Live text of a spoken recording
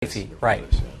dystrophy, right.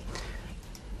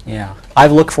 Yeah.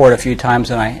 I've looked for it a few times,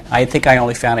 and I think I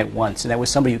only found it once, and that was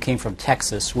somebody who came from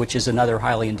Texas, which is another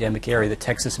highly endemic area, the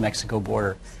Texas-Mexico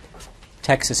border.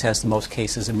 Texas has the most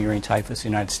cases of murine typhus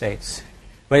in the United States.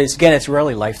 But again, it's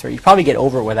rarely life-threatening. You probably get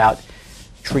over it without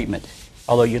treatment,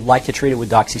 although you'd like to treat it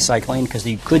with doxycycline because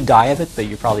you could die of it, but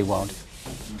you probably won't.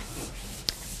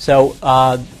 So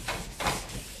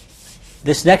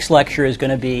this next lecture is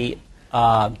going to be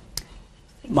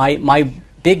my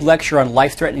big lecture on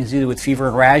life-threatening disease with fever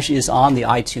and rash is on the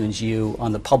iTunes U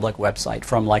on the public website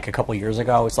from like a couple years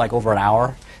ago. It's like over an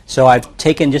hour. So I've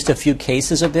taken just a few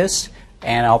cases of this,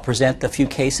 and I'll present the few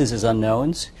cases as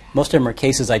unknowns. Most of them are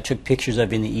cases I took pictures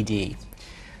of in the ED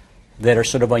that are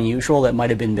sort of unusual, that might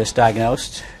have been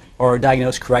misdiagnosed or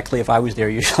diagnosed correctly if I was there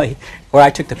usually, or I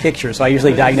took the picture, so I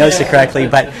usually diagnosed it correctly,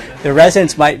 but the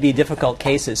residents might be difficult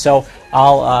cases. So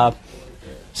I'll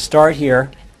start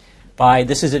here.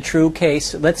 This is a true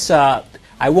case.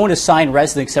 I won't assign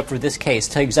resident except for this case.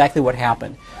 Tell you exactly what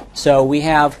happened. So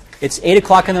it's 8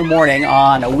 o'clock in the morning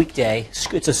on a weekday.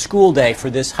 It's a school day for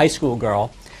this high school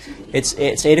girl. It's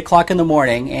 8 o'clock in the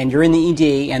morning, and you're in the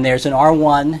ED, and there's an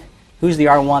R1. Who's the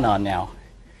R1 on now?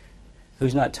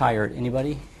 Who's not tired?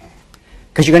 Anybody?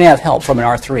 Because you're going to have help from an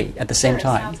R3 at the same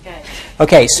time. Sounds good.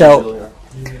 Okay, so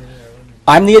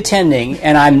I'm the attending,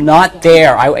 and I'm not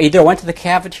there. I either went to the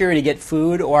cafeteria to get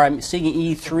food, or I'm seeing in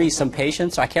ED3 some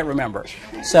patients. I can't remember.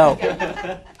 So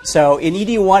in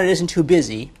ED1, it isn't too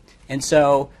busy, and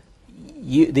so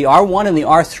the R1 and the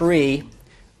R3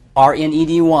 are in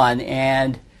ED1,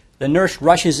 and the nurse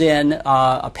rushes in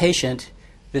a patient.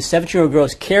 The 17-year-old girl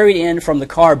is carried in from the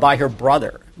car by her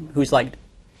brother, who's like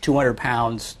 200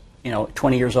 pounds,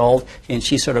 20 years old, and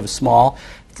she's sort of small.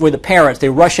 With the parents, they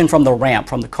rush in from the ramp,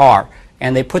 from the car,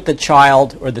 and they put the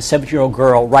child, or the 17-year-old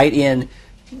girl, right in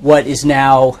what is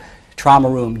now trauma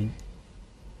room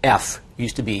F,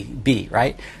 used to be B,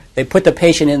 right? They put the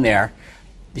patient in there.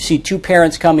 You see two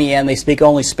parents coming in. They speak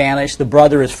only Spanish. The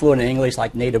brother is fluent in English,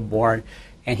 like native born.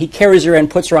 And he carries her in,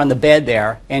 puts her on the bed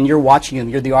there, and you're watching him.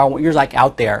 You're the R1. You're like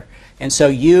out there. And so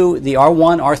you, the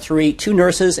R1, R3, two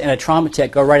nurses, and a trauma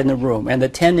tech go right in the room. And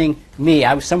attending me,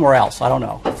 I was somewhere else. I don't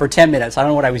know. For 10 minutes. I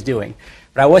don't know what I was doing.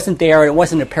 But I wasn't there, and it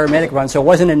wasn't a paramedic run, so it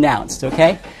wasn't announced,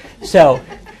 okay? So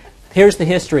here's the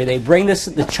history. They bring this.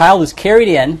 The child is carried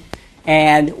in,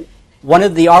 and one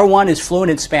of the R1 is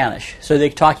fluent in Spanish. So they're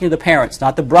talking to the parents,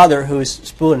 not the brother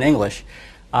who's fluent in English.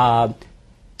 Who's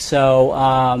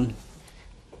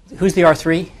the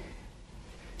R3?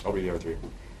 I'll be the R3.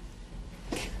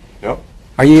 Yep.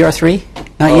 Are you the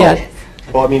R3? Not yet.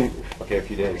 Well, I mean, okay, a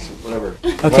few days, whatever.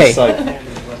 Okay.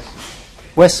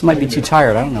 Wes might be too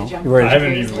tired. I don't know. I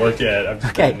haven't even worked yet. I've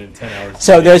just been in 10 hours.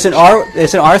 So there's an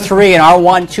R3 and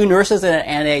R1, two nurses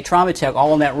and a trauma tech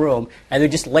all in that room, and they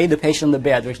just laid the patient on the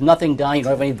bed. There's nothing done. You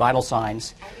don't have any vital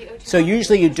signs. So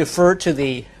usually you defer to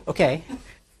the okay.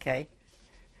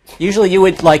 Usually you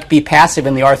would be passive,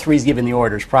 and the R3's giving the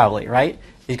orders, probably, right?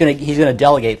 He's gonna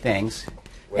delegate things,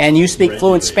 and you speak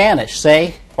fluent Spanish,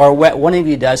 say, or one of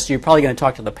you does. So you're probably going to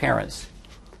talk to the parents.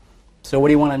 So what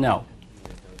do you want to know?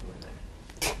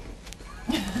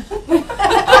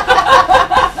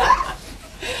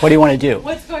 What do you want to do?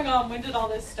 What's going on? When did all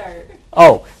this start?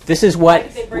 Oh, this is what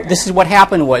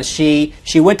happened was she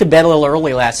went to bed a little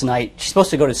early last night. She's supposed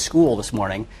to go to school this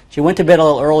morning. She went to bed a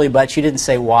little early, but she didn't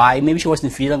say why. Maybe she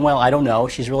wasn't feeling well. I don't know.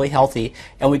 She's really healthy,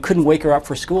 and we couldn't wake her up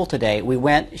for school today. We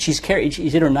went. She's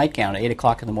in her nightgown at 8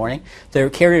 o'clock in the morning. They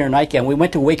were carrying her nightgown. We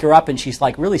went to wake her up, and she's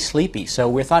like really sleepy. So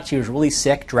we thought she was really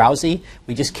sick, drowsy.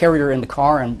 We just carried her in the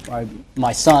car, and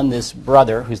my son, this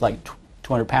brother, who's like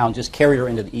 200 pounds, just carried her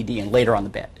into the ED and laid her on the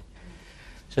bed.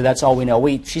 So that's all we know.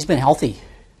 She's been healthy.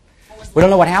 We don't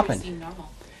know what happened.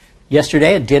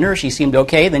 Yesterday at dinner, she seemed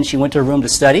okay. Then she went to her room to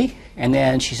study, and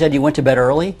then she said you went to bed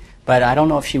early, but I don't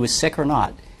know if she was sick or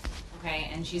not. Okay,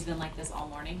 and she's been like this all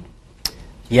morning?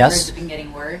 Yes. Or has it been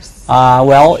getting worse?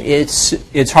 Well,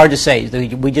 it's hard to say.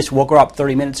 We just woke her up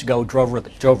 30 minutes ago, drove her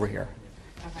here.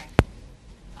 Okay.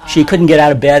 She couldn't get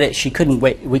out of bed. She couldn't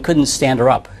wait. We couldn't stand her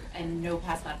up. And no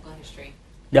past medical history?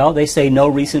 No, they say no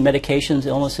recent medications,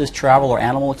 illnesses, travel, or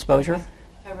animal exposure.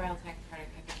 Febrile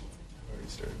tachycardic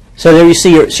hypertension. So there you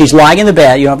see her. She's lying in the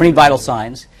bed. You don't have any vital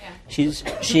signs. Yeah.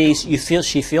 She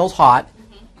feels hot.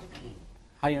 Mm-hmm.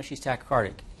 How do you know she's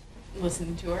tachycardic?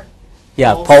 Listening to her?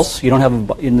 Yeah, pulse. You don't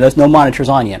have there's no monitors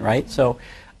on yet, right? So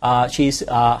how do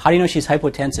you know she's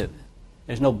hypotensive?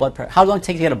 There's no blood pressure. How long does it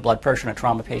take to get a blood pressure in a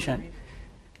trauma patient?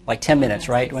 Like 10 minutes,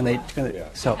 right? When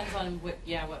so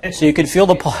you can feel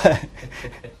the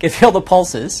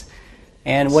pulses,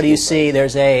 and what do you see?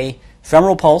 There's a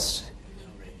femoral pulse,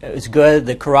 is good.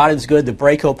 The carotid's good. The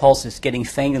brachial pulse is getting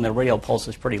faint, and the radial pulse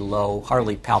is pretty low,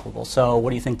 hardly palpable. So what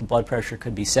do you think the blood pressure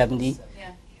could be? 70?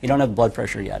 Yeah. You don't have blood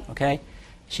pressure yet, okay?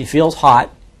 She feels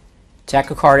hot,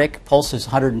 tachycardic, pulse is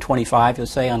 125, you'll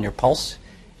say, on your pulse.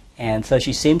 And so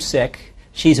she seems sick.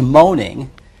 She's moaning.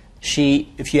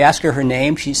 If you ask her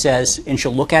name, she says, and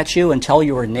she'll look at you and tell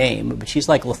you her name, but she's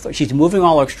moving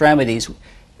all her extremities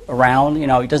around. You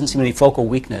know, it doesn't seem any focal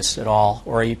weakness at all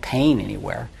or any pain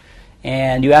anywhere.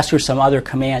 And you ask her some other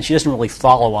commands, she doesn't really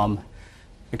follow them,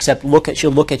 except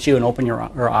she'll look at you and open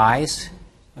her eyes,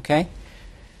 okay?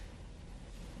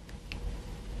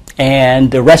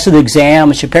 And the rest of the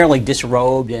exam, she's apparently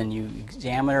disrobed, and you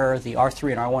examine her. The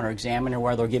R3 and R1 are examining her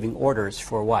while they're giving orders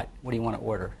for what? What do you want to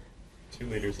order? 2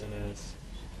 liters NS.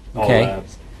 All Okay.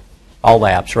 labs. All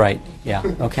labs, right. Yeah,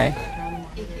 okay.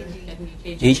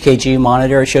 EKG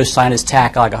monitor shows sinus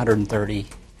tach like 130.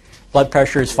 Blood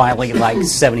pressure is finally like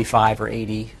 75 or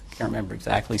 80. Can't remember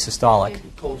exactly. Systolic.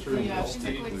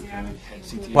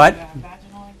 What?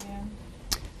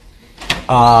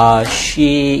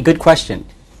 Good question.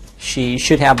 She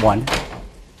should have one.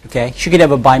 Okay, she could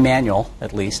have a bimanual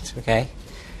at least. Okay,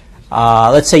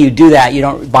 let's say you do that. You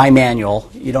don't bimanual.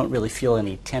 You don't really feel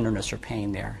any tenderness or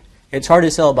pain there. It's hard to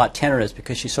tell about tenderness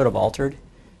because she's sort of altered.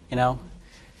 You know.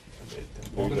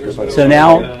 So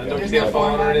now, No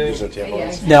tampon or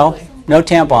anything? no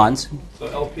tampons. So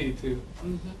LP too.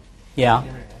 Yeah.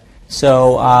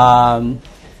 So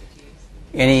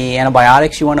any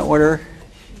antibiotics you want to order?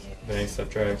 Many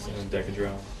Ceftriax and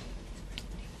Decadron.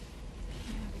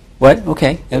 What?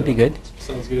 Okay, that would be good.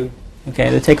 Sounds good. Okay,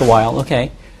 it'll take a while.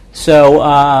 Okay.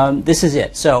 So this is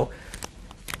it. So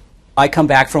I come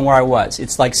back from where I was.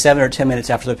 It's like 7 or 10 minutes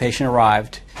after the patient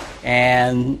arrived.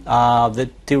 And the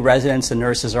 2 residents and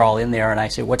nurses are all in there. And I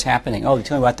say, what's happening? Oh, they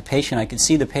tell me about the patient. I can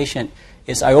see the patient.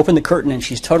 I open the curtain, and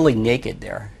she's totally naked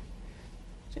there.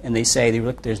 And they say,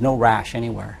 look, there's no rash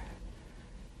anywhere.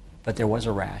 But there was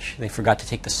a rash. They forgot to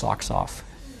take the socks off.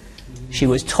 She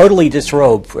was totally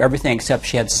disrobed for everything except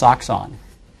she had socks on.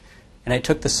 And I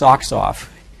took the socks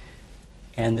off,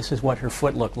 and this is what her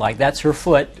foot looked like. That's her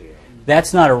foot.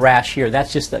 That's not a rash here.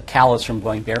 That's just a callus from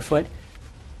going barefoot.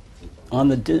 On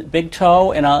the big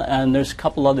toe, and there's a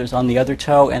couple others on the other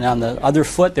toe, and on the other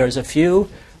foot there's a few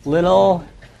little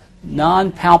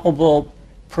non-palpable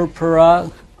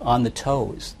purpura on the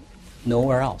toes.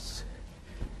 Nowhere else.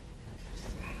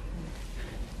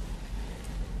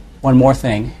 One more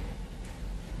thing.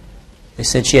 They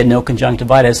said she had no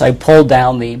conjunctivitis. I pulled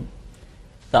down the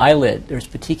eyelid. There's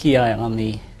petechiae on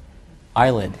the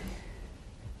eyelid,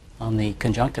 on the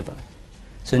conjunctiva.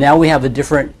 So now we have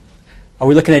are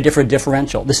we looking at a different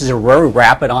differential? This is a very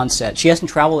rapid onset. She hasn't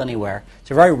traveled anywhere.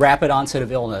 It's a very rapid onset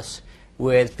of illness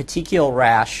with petechial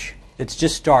rash that's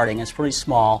just starting. It's pretty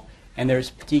small, and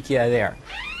there's petechiae there.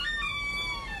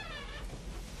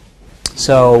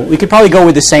 So we could probably go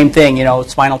with the same thing,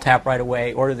 spinal tap right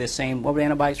away, order the same. What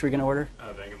antibiotics were we going to order?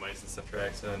 Vancomycin,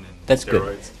 Ceftriaxone, and That's steroids.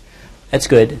 good. That's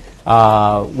good.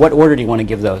 What order do you want to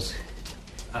give those?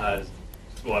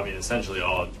 Essentially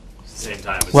all at the same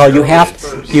time. But Well, you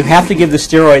steroids have to give the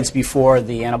steroids before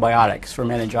the antibiotics for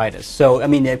meningitis. So,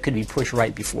 it could be pushed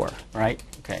right before, right?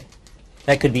 Okay.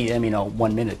 That could be,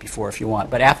 1 minute before if you want.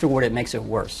 But afterward, it makes it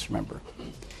worse, remember.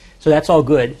 So that's all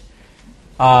good.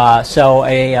 So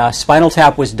a spinal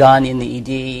tap was done in the ED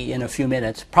in a few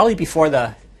minutes, probably before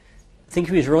I think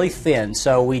he was really thin,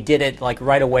 so we did it like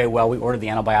right away while we ordered the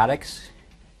antibiotics.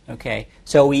 Okay,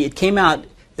 so it came out,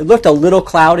 it looked a little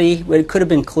cloudy, but it could have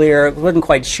been clear. I wasn't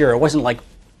quite sure. It wasn't like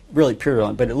really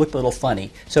purulent, but it looked a little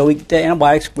funny. So the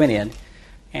antibiotics went in,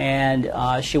 and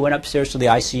she went upstairs to the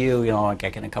ICU,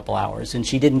 like in a couple hours, and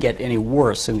she didn't get any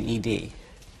worse in the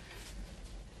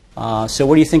ED. So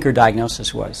what do you think her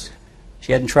diagnosis was?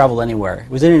 She hadn't traveled anywhere.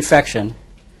 It was an infection.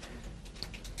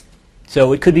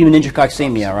 So it could be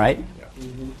meningococcemia, right? Yeah.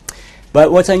 Mm-hmm.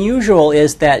 But what's unusual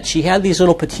is that she had these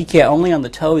little petechiae only on the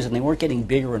toes, and they weren't getting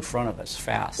bigger in front of us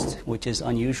fast, which is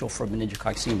unusual for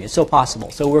meningococcemia. It's still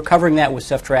possible. So we're covering that with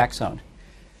ceftriaxone,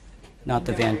 not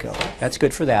the Vanco. That's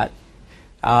good for that.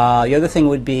 The other thing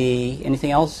would be anything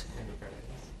else?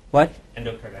 What?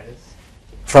 Endocarditis.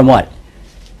 From what?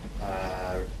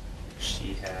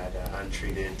 She had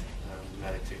untreated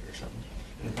medic or something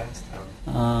in the past.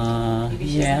 Maybe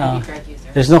she's a Yeah. heavy drug user.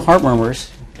 There's no heart murmurs.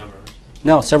 No murmurs.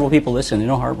 No, several people listen. There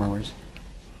are no heart murmurs.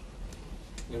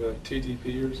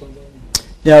 TTP or something?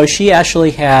 No, she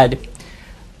actually had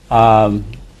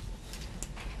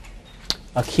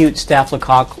acute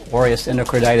Staphylococcus aureus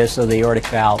endocarditis of the aortic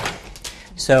valve.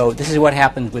 So this is what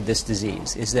happens with this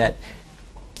disease, is that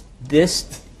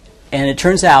this And it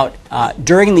turns out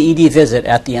during the ED visit,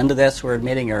 at the end of this, we're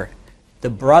admitting her, the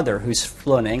brother, who's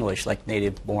fluent in English, like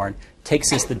native born, takes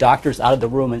the doctors out of the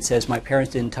room and says, "My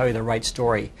parents didn't tell you the right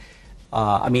story."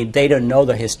 I mean, they don't know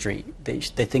the history. They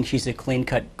think she's a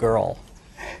clean-cut girl.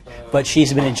 But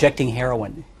she's been injecting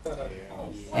heroin.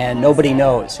 And nobody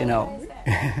knows, you know.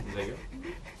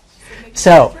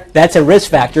 So that's a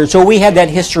risk factor. So we had that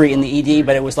history in the ED,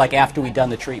 but it was like after we'd done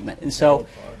the treatment. And so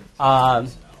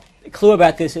the clue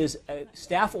about this is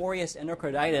Staph aureus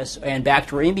endocarditis and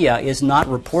bacteremia is not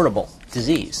reportable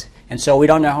disease. And so we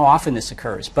don't know how often this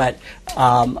occurs. But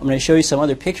I'm going to show you some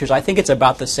other pictures. I think it's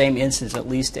about the same incidence, at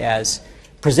least as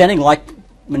presenting like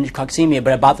meningococcemia,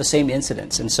 but about the same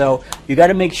incidence. And so you got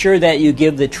to make sure that you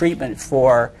give the treatment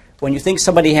for when you think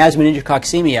somebody has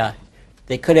meningococcemia.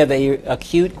 They could have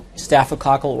acute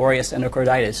staphylococcal aureus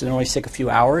endocarditis and only sick a few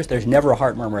hours. There's never a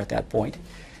heart murmur at that point.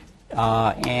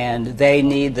 And they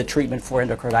need the treatment for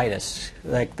endocarditis,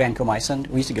 like vancomycin.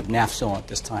 We used to give nafcillin at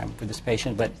this time for this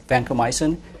patient, but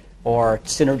vancomycin or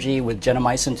synergy with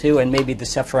gentamicin too, and maybe the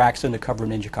ceftriaxone to cover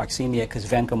meningococcemia because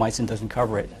vancomycin doesn't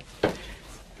cover it.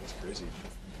 That's crazy.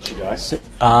 Did she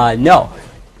die? No,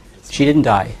 she didn't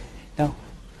die. No.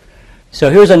 So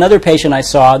here's another patient I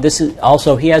saw. This is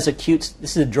also, he has acute,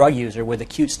 this is a drug user with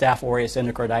acute Staph aureus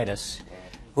endocarditis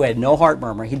who had no heart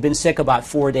murmur. He'd been sick about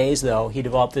 4 days, though. He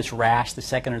developed this rash the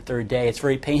second or third day. It's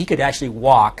very painful. He could actually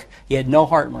walk. He had no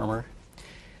heart murmur.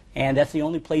 And that's the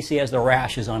only place he has the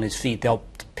rash is on his feet. They're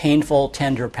painful,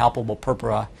 tender, palpable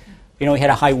purpura. You know, he had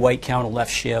a high white count, a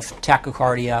left shift,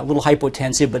 tachycardia, a little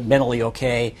hypotensive, but mentally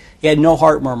okay. He had no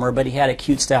heart murmur, but he had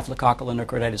acute staphylococcal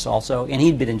endocarditis also, and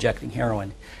he'd been injecting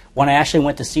heroin. When I actually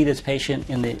went to see this patient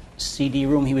in the CD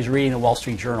room, he was reading the Wall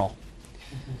Street Journal.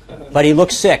 But he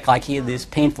looked sick, like he had these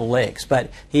painful legs. But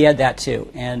he had that too.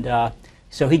 And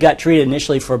so he got treated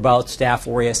initially for both Staph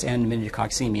aureus and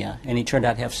meningococcemia. And he turned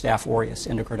out to have Staph aureus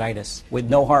endocarditis with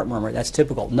no heart murmur. That's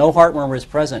typical. No heart murmur is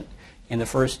present in the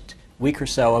first week or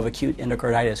so of acute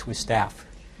endocarditis with staph.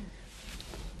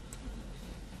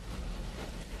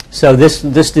 So this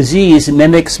disease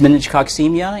mimics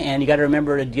meningococcemia, and you got to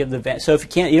remember to give the so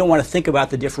if you don't want to think about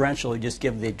the differential, you just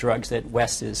give the drugs that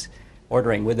West is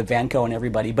ordering with the Vanco and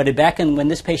everybody. But when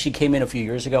this patient came in a few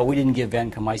years ago, we didn't give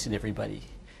vancomycin to everybody.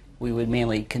 We would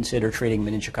mainly consider treating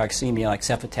meningococcemia like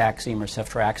cefotaxime or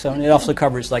ceftriaxone. It also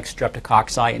covers like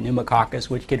streptococci and pneumococcus,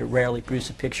 which could rarely produce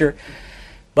a picture.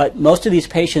 But most of these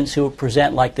patients who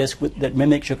present like this that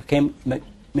mimic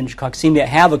meningococcemia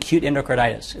have acute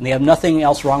endocarditis, and they have nothing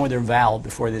else wrong with their valve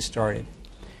before this started.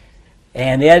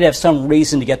 And they had to have some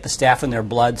reason to get the staph in their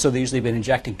blood, so they usually been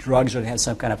injecting drugs or they had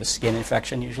some kind of a skin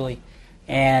infection usually.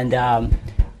 And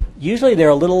usually they're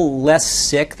a little less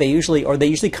sick. They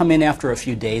usually come in after a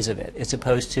few days of it, as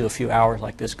opposed to a few hours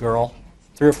like this girl,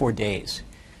 3 or 4 days.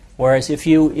 Whereas if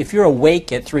you're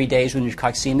awake at 3 days with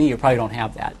meningococcemia, you probably don't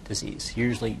have that disease. You're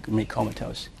usually going to be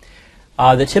comatose.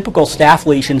 The typical staph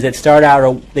lesions that start out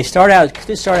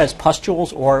as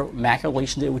pustules or macular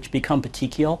lesions which become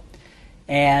petechial.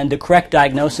 And the correct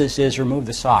diagnosis is remove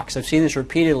the socks. I've seen this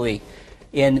repeatedly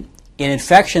in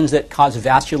infections that cause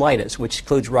vasculitis, which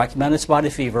includes Rocky Mountain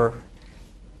spotted fever,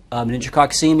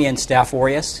 meningococcemia, and Staph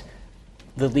aureus.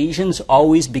 The lesions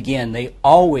always begin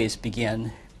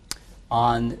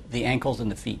on the ankles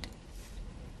and the feet.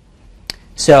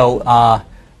 So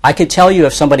I could tell you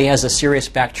if somebody has a serious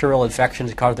bacterial infection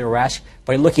that causes their rash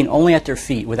by looking only at their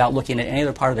feet without looking at any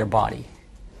other part of their body.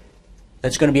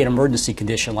 That's going to be an emergency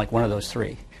condition like one of those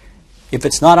three. If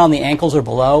it's not on the ankles or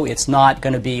below, it's not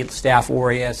going to be Staph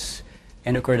aureus,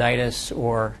 endocarditis,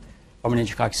 or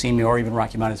meningococcemia, or even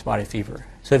Rocky Mountain spotted fever.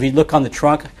 So if you look on the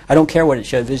trunk, I don't care what it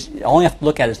shows. All you have to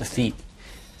look at is the feet.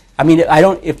 I mean,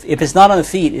 if it's not on the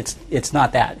feet, it's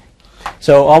not that.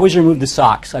 So always remove the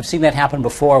socks. I've seen that happen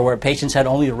before where patients had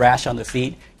only the rash on the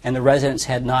feet and the residents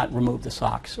had not removed the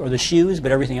socks or the shoes,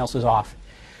 but everything else is off.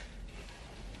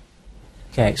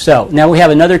 Okay, so now we have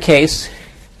another case.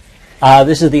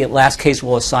 This is the last case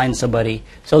we'll assign somebody.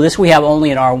 So this we have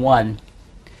only in R1.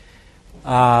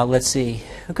 Let's see.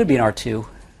 It could be an R2. You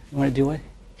want to do it?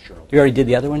 Sure. You already did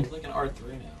the other one? It's like an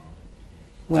R3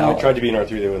 now. I Well, tried to be an R3,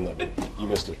 they wouldn't let me. You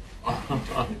missed it. I'm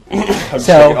just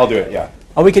So- kidding. I'll do it, yeah.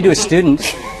 oh, we could do a student.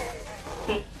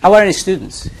 How about any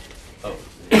students?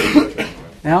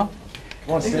 No?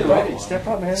 Come on, step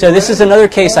up, man. So this is another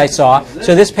case I saw.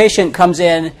 So this patient comes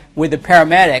in with the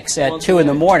paramedics at 2 in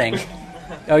the morning.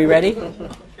 Are you ready?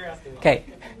 Okay.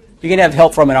 You're going to have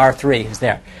help from an R3 who's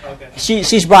there.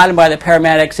 She's brought in by the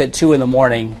paramedics at 2 in the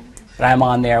morning, and I'm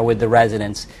on there with the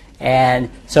residents. And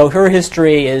so her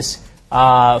history is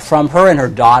from her and her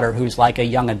daughter, who's like a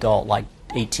young adult, like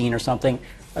 18 or something.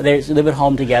 They live at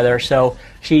home together. So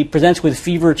she presents with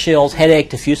fever, chills, headache,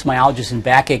 diffuse myalgias, and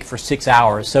backache for 6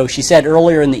 hours. So she said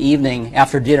earlier in the evening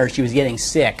after dinner she was getting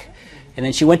sick. And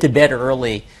then she went to bed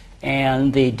early.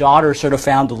 And the daughter sort of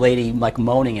found the lady like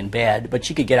moaning in bed, but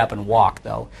she could get up and walk,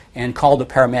 though, and called the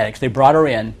paramedics. They brought her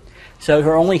in. So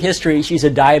her only history, she's a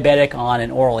diabetic on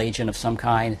an oral agent of some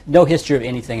kind. No history of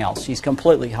anything else. She's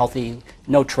completely healthy,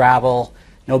 no travel,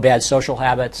 no bad social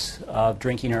habits of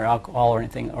drinking or alcohol or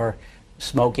anything, or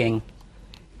smoking.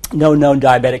 No known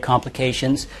diabetic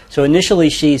complications. So initially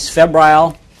she's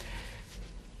febrile,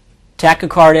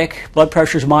 tachycardic, blood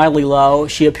pressure is mildly low.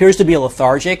 She appears to be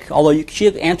lethargic, although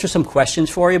she'll answer some questions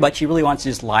for you, but she really wants to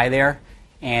just lie there,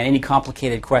 and any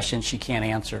complicated questions she can't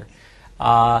answer.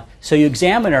 So you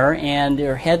examine her, and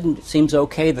her head seems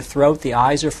okay. The throat, the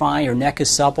eyes are fine. Her neck is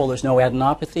supple. There's no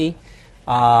adenopathy.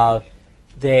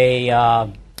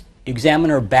 They examine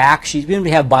her back. She's going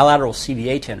to have bilateral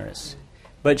CVA tenderness.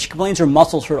 But she complains her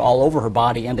muscles hurt all over her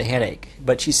body and a headache.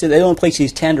 But she said the only place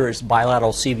she's tender is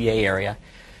bilateral CVA area.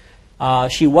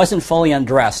 She wasn't fully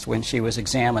undressed when she was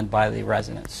examined by the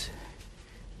residents.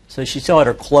 So she still had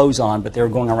her clothes on, but they were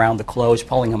going around the clothes,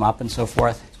 pulling them up and so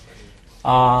forth.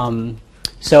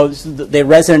 So the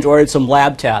resident ordered some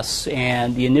lab tests,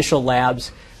 and the initial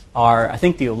labs are, I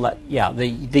think the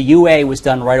UA was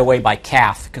done right away by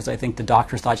cath, because I think the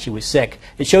doctor thought she was sick.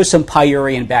 It shows some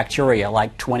pyuria and bacteria,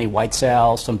 like 20 white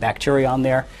cells, some bacteria on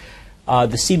there.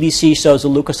 The CBC shows a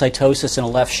leukocytosis and a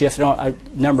left shift.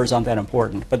 Numbers aren't that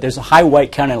important, but there's a high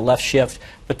white count and a left shift.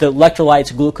 But the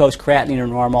electrolytes, glucose, creatinine are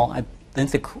normal. I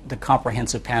think the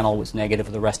comprehensive panel was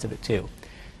negative, the rest of it too.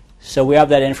 So we have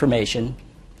that information.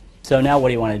 So now what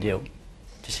do you want to do?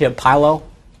 Just have pyelo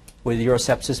with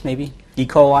urosepsis maybe? E.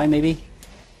 coli maybe?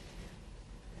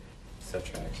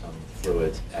 Subtracts on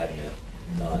fluids, admit,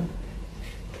 done.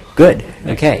 Good.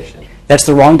 Okay. That's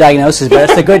the wrong diagnosis, but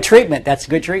that's a good treatment. That's a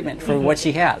good treatment for what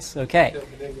she has. Okay.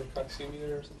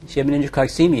 She had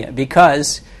meningococcemia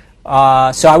because, so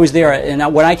I was there,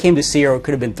 and when I came to see her, it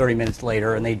could have been 30 minutes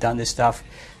later, and they'd done this stuff.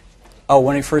 Oh,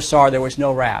 when I first saw her, there was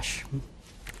no rash.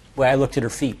 When I looked at her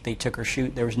feet, they took her shoe,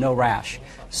 there was no rash.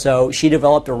 So she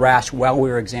developed a rash while we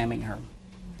were examining her.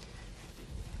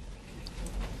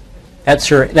 That's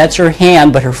her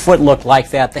hand, but her foot looked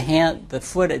like that. The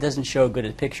foot, it doesn't show a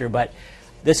good picture, but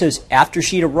this is after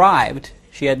she'd arrived.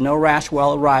 She had no rash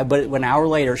while arrived, but an hour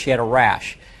later she had a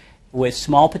rash with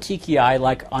small petechiae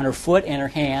like on her foot and her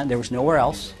hand. There was nowhere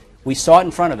else. We saw it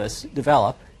in front of us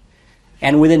develop,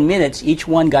 and within minutes each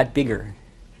one got bigger.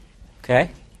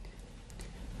 Okay?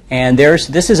 And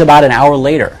this is about an hour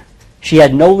later. She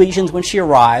had no lesions when she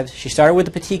arrived. She started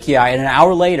with the petechiae, and an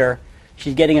hour later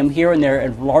she's getting them here and there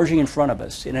and enlarging in front of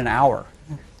us in an hour.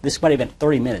 This might have been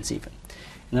 30 minutes even.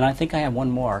 And then I think I have one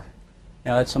more.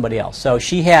 No, that's somebody else. So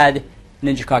she had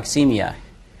meningococcemia,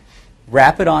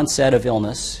 rapid onset of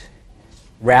illness,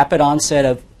 rapid onset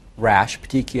of rash,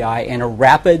 petechiae, and a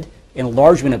rapid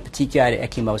enlargement of petechiae to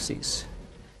ecchymoses.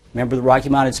 Remember, the Rocky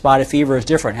Mountain spotted fever is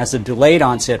different. It has a delayed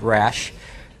onset rash.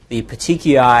 The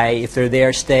petechiae, if they're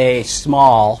there, stay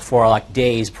small for like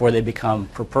days before they become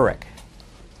purpuric.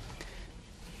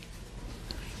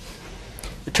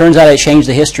 It turns out I changed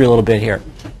the history a little bit here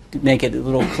to make it a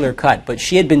little clear cut. But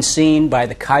she had been seen by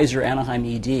the Kaiser Anaheim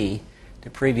ED the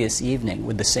previous evening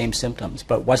with the same symptoms,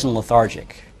 but wasn't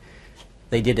lethargic.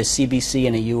 They did a CBC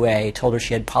and a UA, told her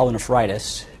she had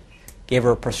pyelonephritis, gave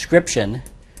her a prescription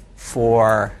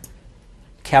for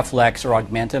Keflex or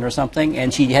Augmentin or something,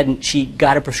 and she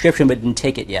got a prescription but didn't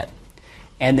take it yet.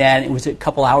 And then it was a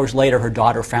couple hours later her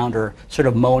daughter found her sort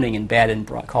of moaning in bed and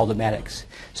called the medics.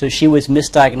 So she was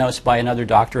misdiagnosed by another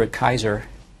doctor at Kaiser.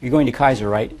 You're going to Kaiser,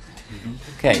 right?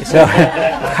 Mm-hmm. Okay, so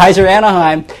Kaiser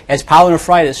Anaheim has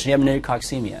pyelonephritis, she had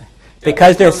meningococcemia.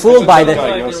 Because they're fooled by the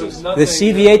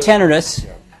CVA tenderness.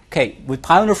 Okay, with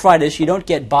pyelonephritis you don't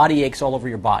get body aches all over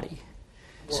your body.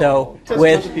 So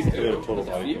with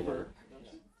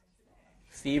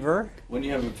fever. When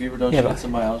you have a fever, don't you get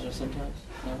some myalgia sometimes?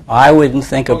 No? I wouldn't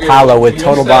think of pyelo with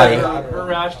total body. Her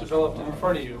rash developed in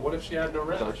front of you. What if she had no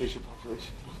rash?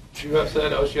 You have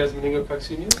said, oh, she has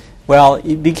meningococcemia? Well,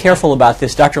 you be careful about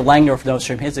this. Dr. Langdorf knows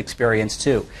from his experience,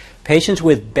 too. Patients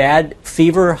with bad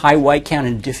fever, high white count,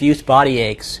 and diffuse body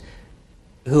aches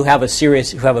who have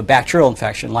a bacterial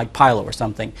infection, like pyelo or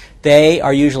something, they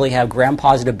usually have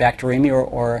gram-positive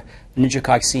bacteremia or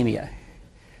meningococcemia.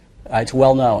 It's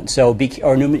well known. So,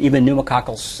 even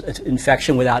pneumococcal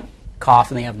infection without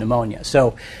cough, and they have pneumonia.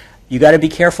 So, you got to be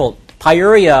careful.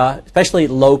 Pyuria, especially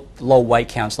low white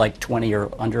counts, like 20 or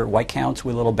under white counts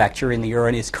with little bacteria in the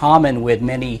urine, is common with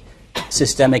many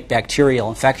systemic bacterial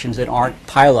infections that aren't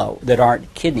pyelo, that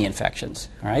aren't kidney infections.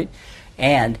 All right,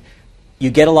 And you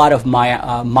get a lot of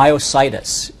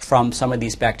myositis from some of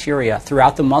these bacteria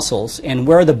throughout the muscles. And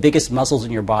where are the biggest muscles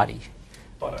in your body?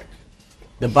 Buttock.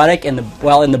 The buttock and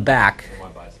in the back.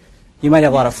 You might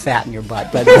have a lot of fat in your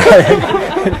butt, but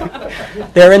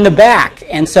they're in the back.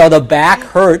 And so the back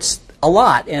hurts a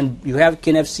lot. And you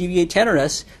can have CVA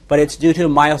tenderness, but it's due to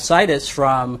myositis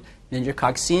from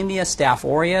meningococcemia, Staph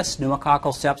aureus,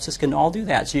 pneumococcal sepsis can all do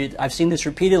that. So I've seen this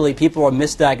repeatedly. People are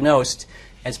misdiagnosed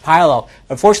as pyelo.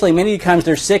 Unfortunately, many times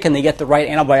they're sick and they get the right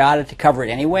antibiotic to cover it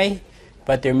anyway,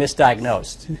 but they're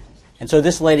misdiagnosed. And so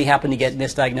this lady happened to get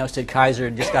misdiagnosed at Kaiser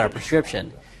and just got a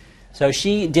prescription. So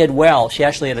she did well. She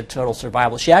actually had a total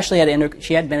survival. She actually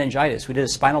had meningitis. We did a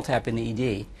spinal tap in the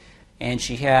ED, and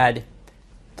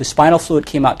the spinal fluid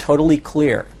came out totally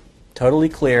clear,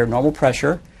 normal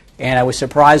pressure. And I was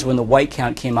surprised when the white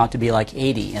count came out to be like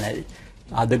 80. And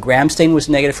the gram stain was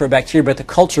negative for bacteria, but the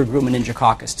culture grew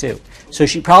meningococcus too. So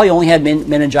she probably only had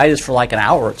meningitis for like an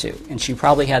hour or two, and she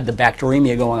probably had the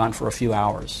bacteremia going on for a few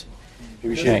hours.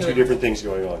 Maybe she had two different things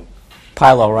going on.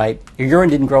 Pyelo, right? Your urine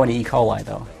didn't grow any E. coli,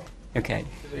 though. Okay.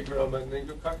 Did they grow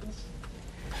meningococcus?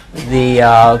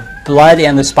 The blood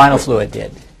and the spinal fluid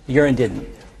did. The urine didn't.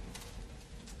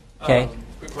 Okay.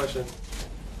 Quick question.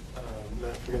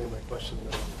 Not forgetting my question.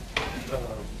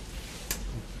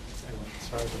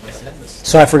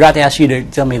 So I forgot to ask you to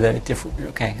tell me the different.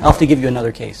 Okay, I'll have to give you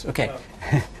another case. Okay.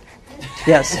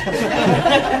 Yes.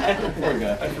 I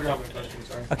forgot my question.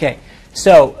 Sorry. Okay.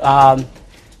 So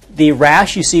the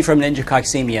rash you see from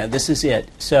meningococcemia, this is it.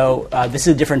 So this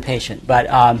is a different patient, but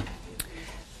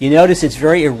you notice it's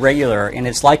very irregular, and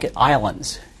it's like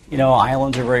islands. You know,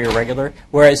 islands are very irregular.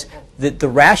 Whereas the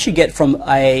rash you get from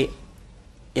a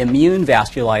immune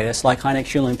vasculitis, like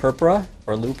Heinrich-Schönlein purpura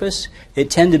or lupus, they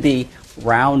tend to be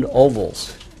round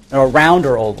ovals, or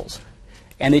rounder ovals,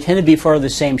 and they tend to be for the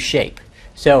same shape.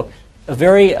 So a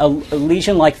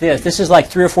lesion like this is like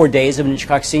 3 or 4 days of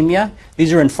meningococcemia.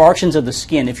 These are infarctions of the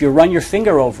skin. If you run your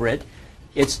finger over it,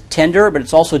 it's tender, but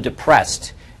it's also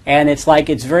depressed. And it's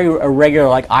very irregular,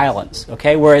 like islands.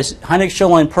 Okay, whereas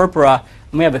Heinrich-Schönlein purpura,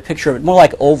 let me have a picture of it, more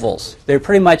like ovals. They're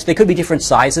pretty much, they could be different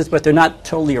sizes, but they're not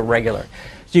totally irregular.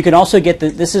 So you can also get,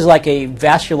 this is like a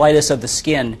vasculitis of the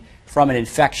skin from an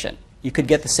infection. You could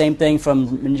get the same thing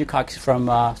from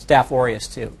Staph aureus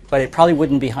too, but it probably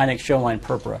wouldn't be Heinrich-Schönlein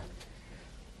purpura.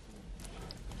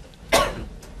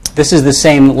 This is the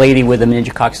same lady with the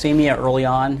meningococcemia early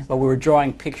on, but we were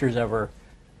drawing pictures of her.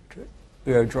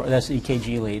 That's the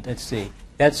EKG lead. Let's see.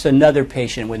 That's another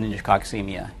patient with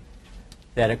meningococcemia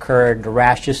that occurred. The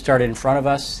rash just started in front of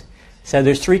us. So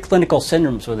there's 3 clinical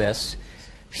syndromes with this.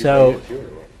 So,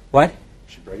 what? Is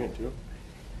she pregnant too?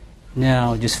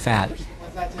 No, just fat.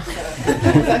 Was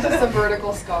that just a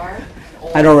vertical scar?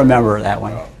 I don't remember that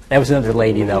one. That was another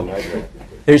lady, though.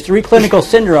 There's 3 clinical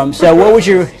syndromes. So what was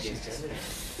your...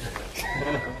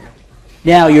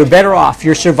 Now, you're better off.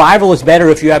 Your survival is better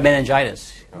if you have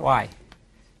meningitis. Why?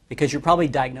 Because you're probably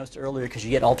diagnosed earlier because you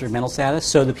get altered mental status.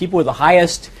 So the people with the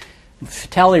highest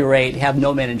fatality rate have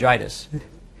no meningitis.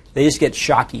 They just get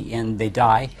shocky and they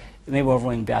die. Maybe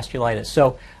overwhelming vasculitis.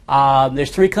 So there's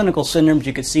 3 clinical syndromes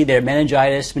you could see there: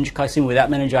 meningitis, meningococcemia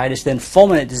without meningitis, then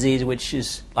fulminant disease, which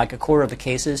is like a quarter of the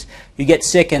cases. You get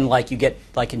sick and you get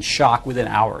in shock within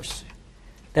hours.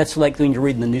 That's like when you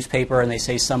read in the newspaper and they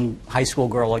say some high school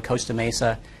girl at Costa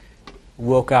Mesa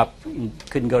woke up,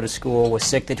 couldn't go to school, was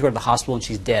sick. They took her to the hospital and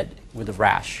she's dead with a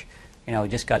rash.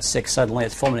 Just got sick suddenly.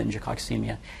 It's fulminant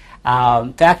meningococcemia.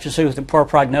 Factors with the poor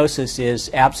prognosis is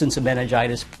absence of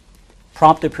meningitis,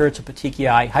 prompt appearance of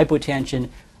petechiae, hypotension,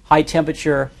 high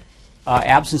temperature,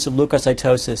 absence of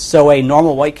leukocytosis. So a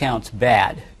normal white count's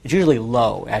bad. It's usually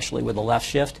low, actually, with a left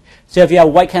shift. So if you have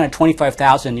a white count of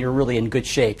 25,000, you're really in good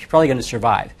shape. You're probably going to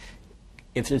survive.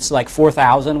 If it's like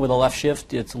 4,000 with a left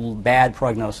shift, it's a bad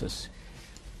prognosis.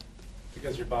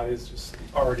 Because your body is just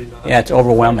already not... Yeah, it's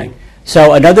overwhelming.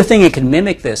 So another thing that can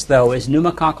mimic this, though, is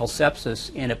pneumococcal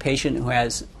sepsis in a patient who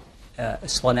has a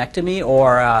splenectomy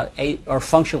or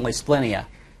functional asplenia,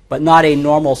 but not a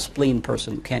normal spleen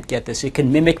person can't get this. It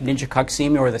can mimic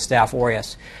meningococcemia or the Staph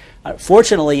aureus.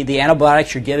 Fortunately, the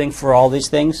antibiotics you're giving for all these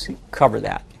things cover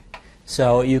that.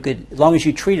 So you could, as long as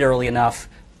you treat early enough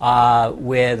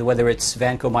with whether it's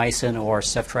vancomycin or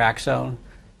ceftriaxone,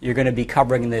 you're going to be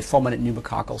covering the fulminant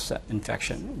pneumococcal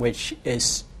infection, which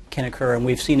can occur, and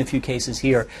we've seen a few cases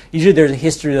here. Usually there's a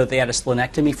history that they had a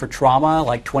splenectomy for trauma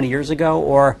like 20 years ago,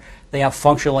 or they have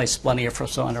functional asplenia for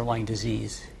some underlying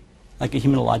disease, like a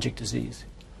hematologic disease.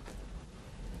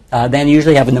 Then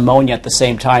usually have a pneumonia at the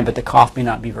same time, but the cough may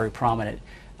not be very prominent.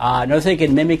 Another thing that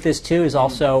can mimic this too is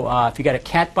also if you got a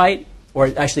cat bite or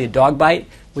actually a dog bite,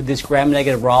 with this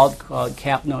gram-negative rod called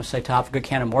capnocytophaga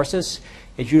canamorsis.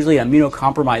 It's usually an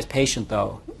immunocompromised patient,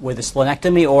 though, with a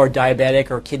splenectomy or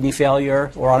diabetic or kidney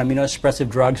failure or on immunosuppressive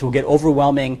drugs will get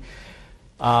overwhelming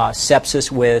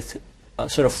sepsis with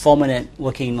sort of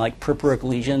fulminant-looking like purpuric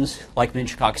lesions, like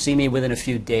meningococcemia, within a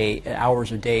few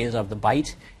hours or days of the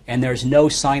bite, and there's no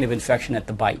sign of infection at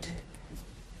the bite.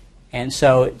 And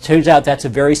so it turns out that's a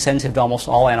very sensitive to almost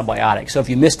all antibiotics. So if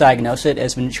you misdiagnose it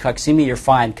as meningococcemia, you're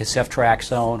fine, because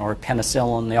ceftriaxone or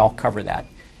penicillin, they all cover that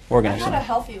organism. I had a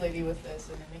healthy lady with this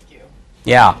in the NICU.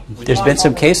 Yeah, there's been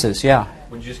some cases, yeah.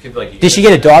 Would you just give like? Did she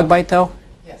get a dog bite, though?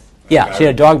 Yes. Yeah, she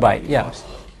had a dog bite, yeah. Would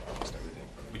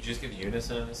you just give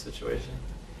unison in this situation?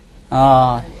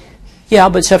 Yeah,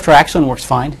 but ceftriaxone works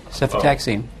fine.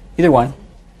 Cefotaxime. Either one.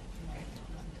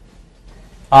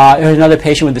 There's another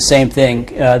patient with the same thing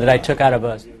that I took out of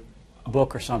a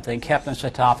book or something,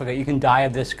 capnocytophaga. You can die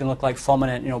of this. It can look like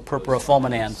fulminant, purpura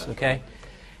fulminans, okay?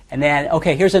 And then,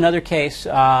 okay, here's another case.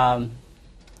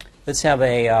 Let's have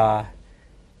a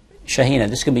Shahina.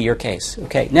 This is going to be your case.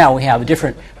 Okay, now we have a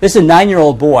different. This is a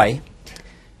 9-year-old boy.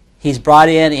 He's brought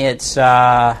in. It's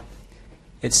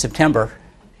September.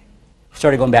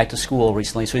 Started going back to school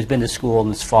recently, so he's been to school in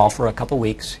this fall for a couple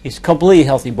weeks. He's a completely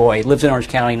healthy boy. He lives in Orange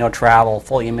County, no travel,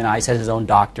 fully immunized, has his own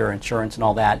doctor, insurance, and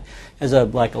all that. Has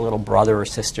like a little brother or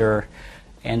sister,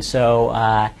 and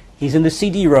so he's in the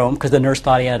CD room because the nurse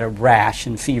thought he had a rash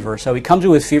and fever. So he comes in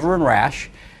with fever and rash,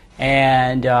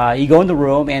 and you go in the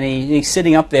room, and he's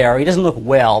sitting up there. He doesn't look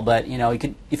well, but he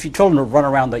could, if you told him to run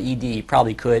around the ED, he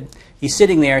probably could. He's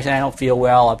sitting there saying, "I don't feel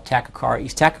well. I'm tachycardic."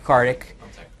 He's tachycardic.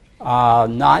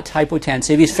 Not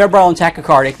hypotensive. He's febrile and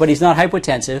tachycardic, but he's not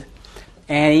hypotensive.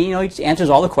 And he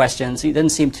answers all the questions. He doesn't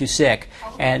seem too sick.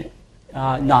 And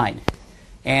 9.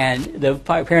 And the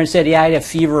parents said, "Yeah, I had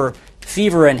fever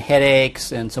and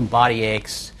headaches and some body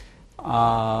aches,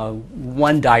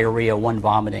 one diarrhea, one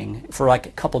vomiting for like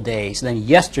a couple days. And then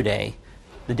yesterday,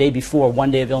 the day before,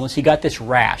 one day of illness, he got this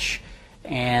rash.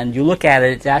 And you look at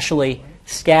it, it's actually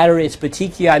scattered. It's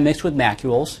petechiae mixed with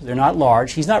macules. They're not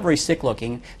large. He's not very sick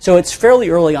looking. So it's fairly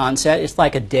early onset. It's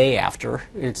like a day after.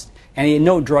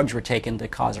 No drugs were taken to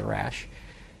cause a rash.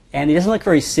 And he doesn't look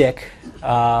very sick.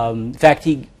 In fact,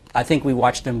 I think we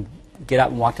watched him get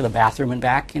up and walk to the bathroom and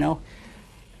back, No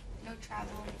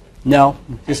travel? No.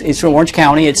 It's from Orange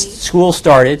County. School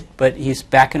started, but he's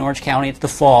back in Orange County. It's the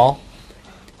fall.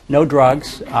 No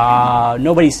drugs.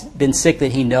 Nobody's been sick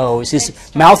that he knows.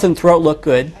 His mouth and throat look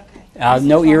good.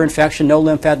 No ear infection, no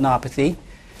lymphadenopathy,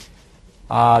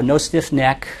 no stiff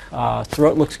neck,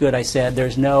 throat looks good, I said.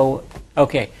 There's no,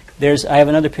 I have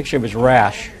another picture of his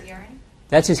rash.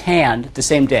 That's his hand, the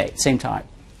same day, same time.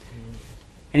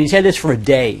 And he's had this for a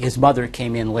day. His mother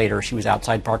came in later. She was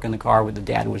outside parking the car with the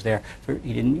dad who was there.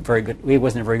 He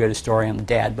wasn't a very good historian, the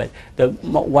dad, but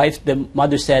the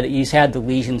mother said he's had the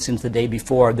lesion since the day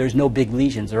before. There's no big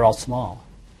lesions, they're all small.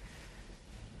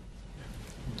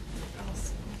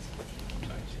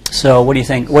 So what do you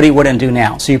think? What do you do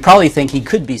now? So you probably think he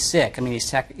could be sick. I mean,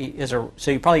 so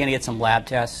you're probably going to get some lab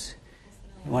tests.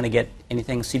 You want to get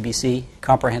anything CBC,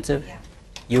 comprehensive,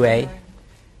 UA.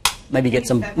 Maybe get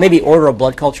some. Maybe order a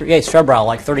blood culture. Yeah, it's febrile,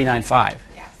 like 39.5.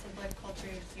 Yeah, so blood culture,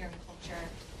 serum culture.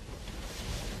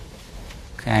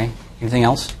 Okay. Anything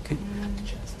else? You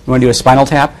want to do a spinal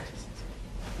tap?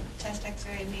 Chest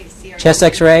X-ray, maybe CRT. Chest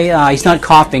X-ray. He's not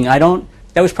coughing.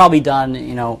 That was probably done,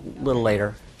 a little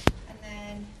later.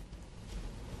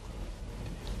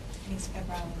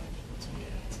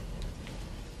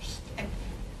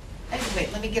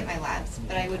 Wait, let me get my labs.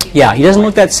 But I would be yeah, he doesn't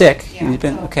look that sick.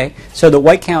 Yeah, okay. So the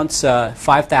white count's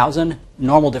 5,000,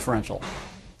 normal differential.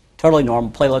 Totally normal.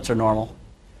 Platelets are normal.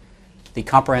 The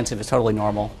comprehensive is totally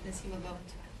normal. This hemoglobin.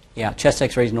 Yeah, chest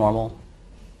X-ray is normal.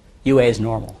 UA is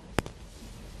normal.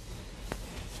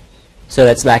 So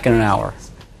that's back in an hour.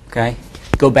 Okay?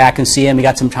 Go back and see him. He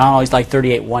got some Tylenol. He's like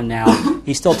 38.1 now.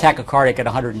 He's still tachycardic at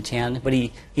 110, but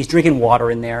he's drinking water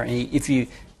in there. And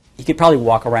he could probably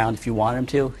walk around if you want him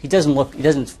to. He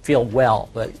doesn't feel well,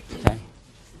 but okay.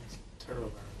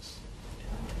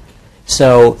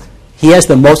 So he has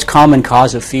the most common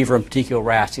cause of fever and petechial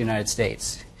rash in the United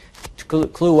States. The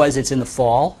clue was it's in the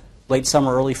fall, late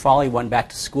summer, early fall. He went back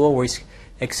to school where he's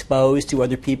exposed to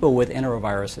other people with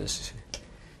enteroviruses.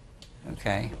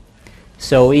 Okay.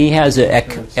 So he has an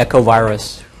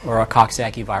echovirus or a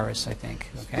Coxsackie virus, I think.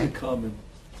 Okay. Very common.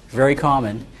 Very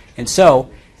common. And so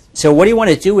what do you want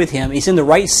to do with him? He's in the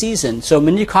right season. So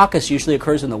meningococcus usually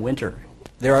occurs in the winter.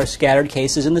 There are scattered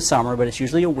cases in the summer, but it's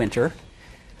usually a winter.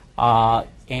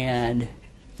 And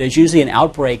there's usually an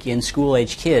outbreak in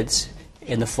school-age kids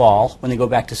in the fall when they go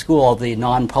back to school, the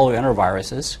non-polio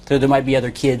enteroviruses. So there might be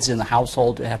other kids in the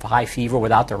household that have high fever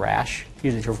without the rash,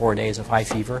 usually 3 or 4 days of high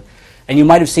fever. And you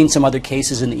might have seen some other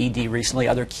cases in the ED recently.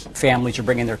 Other families are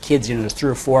bringing their kids in. There's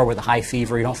 3 or 4 with a high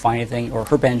fever. You don't find anything, or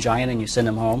herpes angina, and you send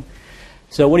them home.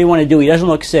 So what do you want to do? He doesn't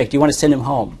look sick. Do you want to send him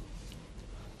home?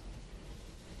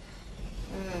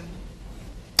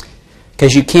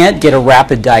 Because you can't get a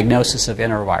rapid diagnosis of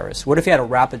enterovirus. What if you had a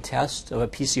rapid test of a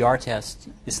PCR test?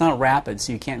 It's not rapid,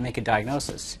 so you can't make a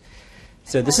diagnosis.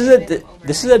 So this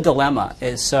is a dilemma.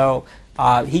 So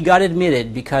he got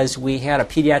admitted because we had a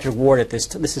pediatric ward at this.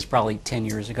 This is probably 10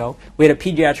 years ago. We had a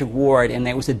pediatric ward, and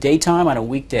it was a daytime on a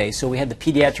weekday. So we had the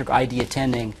pediatric ID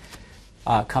attending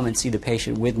come and see the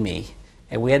patient with me,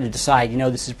 and we had to decide.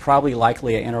 This is probably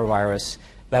likely an enterovirus.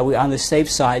 But on the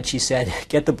safe side, she said,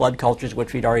 get the blood cultures,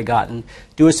 which we'd already gotten,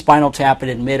 do a spinal tap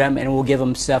and admit him, and we'll give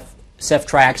him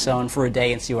ceftriaxone for a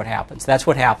day and see what happens. That's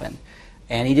what happened.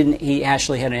 And he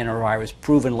actually had an enterovirus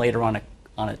proven later on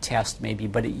a test maybe,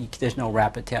 but there's no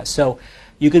rapid test. So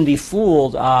you can be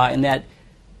fooled in that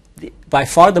by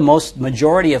far the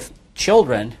majority of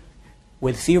children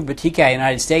with fever petechiae in the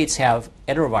United States have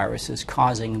enteroviruses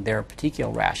causing their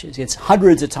petechial rashes. It's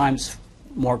hundreds of times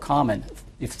more common,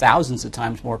 if thousands of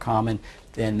times more common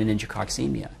than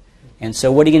meningococcemia. And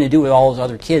so what are you going to do with all those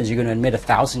other kids? You're going to admit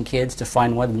 1,000 kids to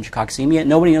find one with meningococcemia?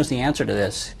 Nobody knows the answer to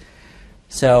this.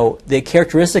 So the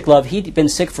characteristic of, he'd been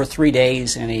sick for 3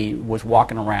 days and he was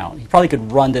walking around. He probably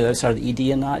could run to the other side of the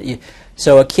ED and not.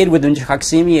 So a kid with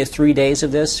meningococcemia, 3 days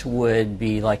of this would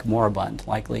be like moribund,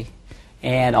 likely.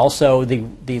 And also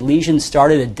the lesions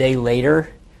started a day later,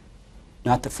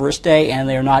 not the first day, and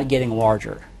they're not getting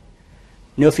larger.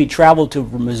 If he traveled to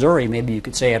Missouri, maybe you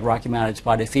could say had Rocky Mountain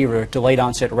spotted fever, delayed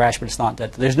onset rash, but it's not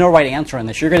that. There's no right answer on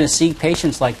this. You're going to see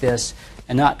patients like this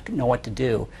and not know what to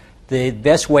do. The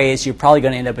best way is you're probably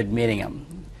going to end up admitting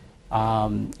them,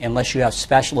 unless you have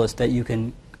specialists that you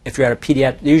can. If you're at a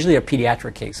pediatric, usually are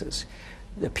pediatric cases.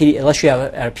 Unless you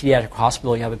have at a pediatric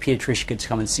hospital, you have a pediatrician could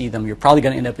come and see them. You're probably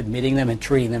going to end up admitting them and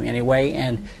treating them anyway,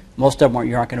 and most of them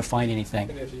you're not going to find anything.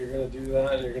 And if you're going to do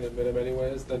that and you're going to admit them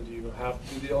anyways, then do you have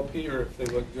to do the LP, or if they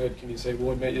look good, can you say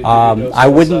we'll admit you? I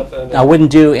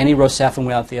wouldn't do any Rocephin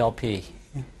without the LP.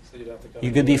 So you'd have to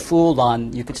you could be fooled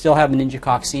on. You could still have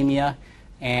meningococcemia,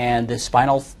 and the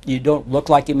spinal. You don't look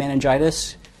like you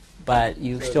meningitis, but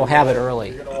you still have it early.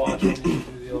 You're going to watch them, you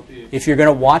do the LP. If you're going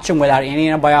to watch them without any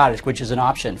antibiotics, which is an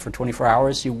option for 24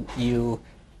 hours,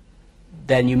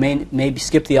 then you may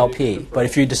skip the LP. But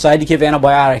if you decide to give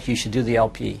antibiotics, you should do the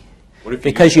LP.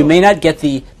 Because you may not get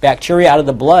the bacteria out of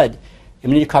the blood.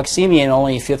 Meningococcemia, and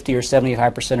only 50 or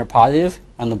 75% are positive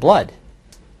on the blood.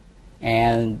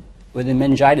 And with the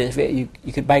meningitis, you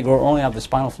might go only off the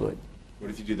spinal fluid. What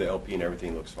if you do the LP and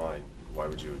everything looks fine? Why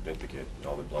would you admit the kid?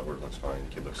 All the blood work looks fine.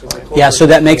 The kid looks fine. Yeah, so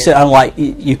that makes it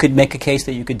unlikely. You could make a case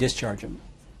that you could discharge him.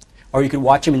 Or you could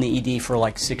watch him in the ED for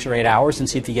like 6 or 8 hours and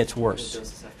see if he gets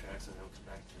worse.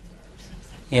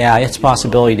 Yeah, it's a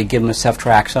possibility to give him a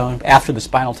ceftriaxone after the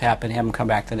spinal tap and have him come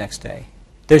back the next day.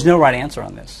 There's no right answer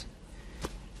on this.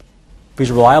 If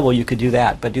he's reliable, you could do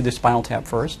that, but do the spinal tap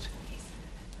first.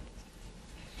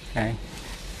 Okay.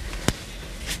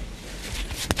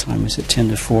 What time is it? 10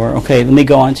 to 4. Okay, let me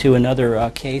go on to another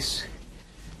case.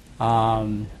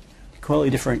 Completely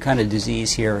different kind of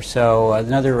disease here. So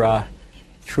another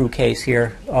true case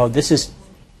here. Oh, this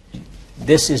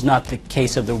is not the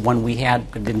case of the one we had.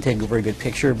 I didn't take a very good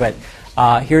picture, but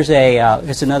here's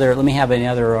another. Let me have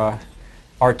another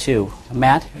R2.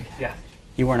 Matt? Yeah.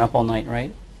 You weren't up all night,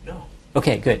 right? No.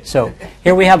 Okay, good. So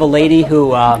here we have a lady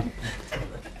who,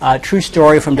 true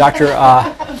story from Dr.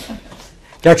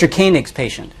 Koenig's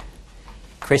patient.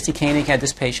 Christy Koenig had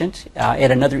this patient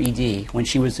at another ED when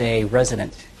she was a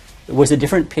resident. It was a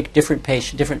different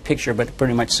picture, but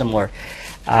pretty much similar.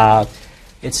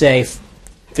 It's a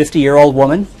 50-year-old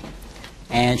woman,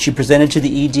 and she presented to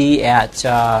the ED at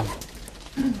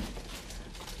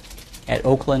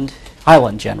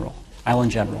Island General.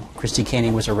 Christy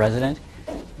Koenig was a resident,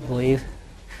 I believe.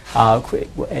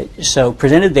 So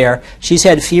presented there. She's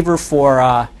had fever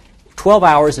for 12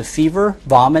 hours of fever,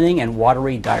 vomiting, and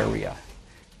watery diarrhea,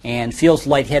 and feels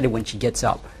lightheaded when she gets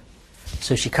up.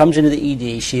 So she comes into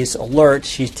the ED. She's alert.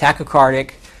 She's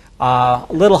tachycardic, a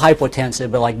little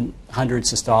hypotensive, but like 100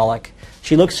 systolic.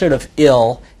 She looks sort of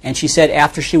ill, and she said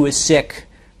after she was sick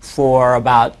for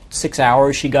about 6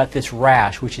 hours, she got this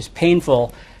rash, which is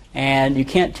painful, and you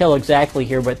can't tell exactly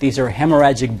here, but these are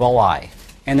hemorrhagic bulli,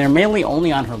 and they're mainly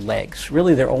only on her legs.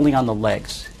 Really, they're only on the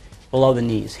legs, below the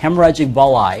knees. Hemorrhagic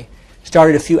bulli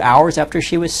started a few hours after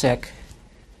she was sick,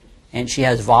 and she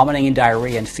has vomiting and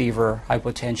diarrhea and fever,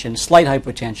 hypotension, slight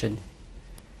hypotension,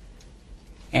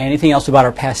 Anything else about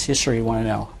her past history you want to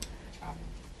know?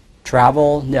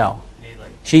 Travel? No. Any,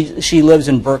 like, She lives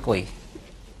in Berkeley.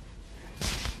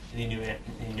 any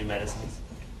new medicines?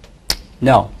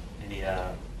 No. Any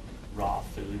raw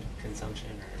food consumption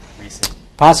or recent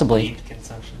Possibly. meat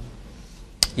consumption?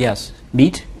 Yes.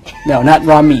 Meat? No, not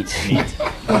raw meat. And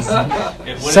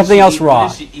what Something did she else eat- raw.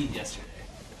 What did she eat yesterday?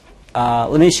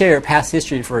 Let me share her past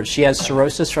history first. She has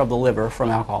cirrhosis of the liver from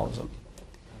alcoholism.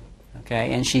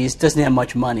 Okay, and she doesn't have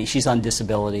much money. She's on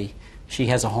disability. She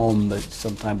has a home,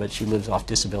 but she lives off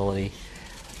disability.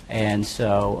 And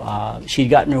so she'd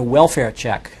gotten her welfare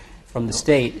check from the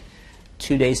state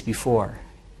 2 days before.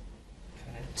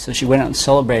 So she went out and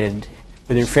celebrated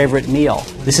with her favorite meal.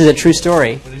 This is a true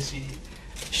story. What did she eat?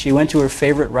 She went to her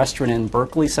favorite restaurant in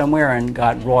Berkeley somewhere and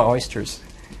got raw oysters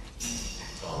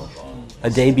a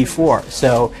day before.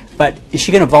 So, but is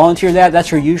she going to volunteer that? That's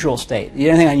her usual state.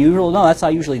 Anything unusual? No, that's how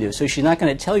I usually do. So she's not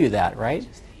going to tell you that, right?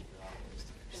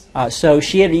 So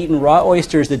she had eaten raw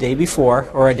oysters the day before,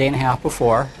 or a day and a half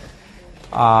before,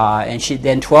 and she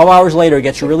then 12 hours later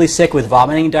gets really sick with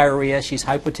vomiting, diarrhea. She's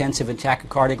hypotensive and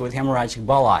tachycardic with hemorrhagic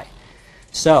bulli.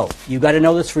 So you've got to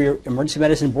know this for your emergency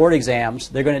medicine board exams.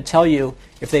 They're going to tell you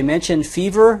if they mention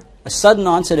fever, a sudden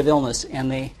onset of illness, and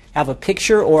they have a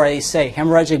picture or they say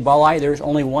hemorrhagic bulli, there's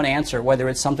only one answer, whether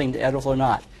it's something edible or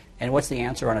not. And what's the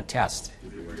answer on a test?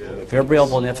 Vibrio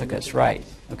vulnificus, right.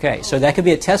 Okay, so that could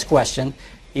be a test question,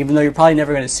 even though you're probably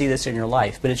never going to see this in your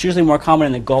life. But it's usually more common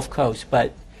in the Gulf Coast.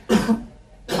 But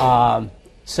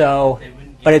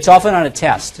but it's often on a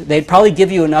test. They'd probably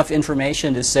give you enough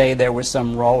information to say there was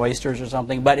some raw oysters or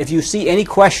something. But if you see any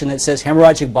question that says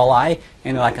hemorrhagic bulli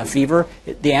and like a fever,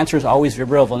 the answer is always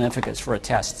Vibrio vulnificus for a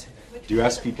test. Do you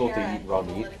ask people to eat raw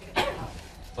meat?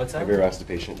 What's that? Have you ever asked a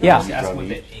patient to Yeah. eat Ask raw them what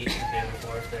meat? they ate the day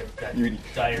before, if they've got You eat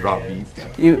diarrhea. raw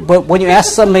meat. But when you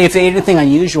ask somebody if they ate anything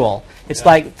unusual, it's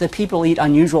like the people eat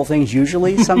unusual things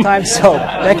usually sometimes. So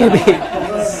that could be.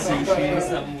 Sushi,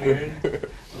 something weird.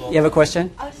 You have a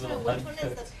question? I was wondering, which one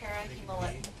is the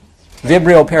parahemolytic?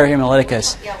 Vibrio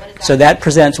parahemolyticus. Yeah, what is that? So that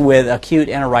presents with acute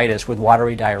enteritis with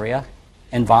watery diarrhea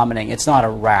and vomiting. It's not a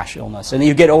rash illness. And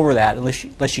you get over that unless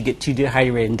you get too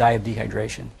dehydrated and die of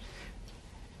dehydration.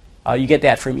 You get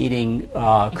that from eating,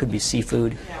 could be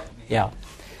seafood. Yeah.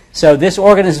 So this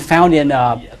organ is found in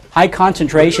high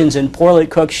concentrations in poorly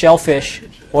cooked shellfish,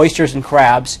 oysters, and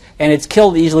crabs. And it's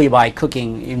killed easily by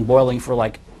cooking and boiling for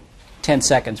like 10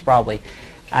 seconds probably.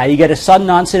 You get a sudden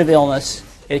onset of illness.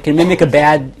 It can mimic a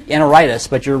bad enteritis,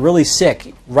 but you're really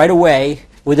sick right away.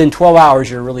 Within 12 hours,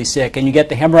 you're really sick, and you get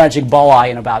the hemorrhagic bulli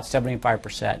in about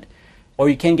 75%. Or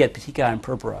you can get petechiae and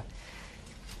purpura.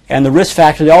 And the risk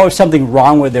factor, there's always something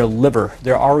wrong with their liver,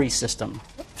 their RE system.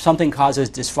 Something causes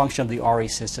dysfunction of the RE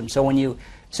system. So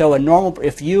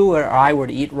if you or I were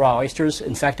to eat raw oysters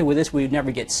infected with this, we would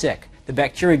never get sick. The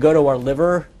bacteria go to our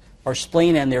liver or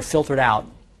spleen, and they're filtered out.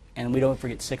 And we don't ever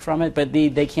get sick from it, but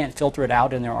they can't filter it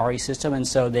out in their RE system, and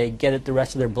so they get it the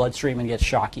rest of their bloodstream and get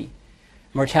shocky.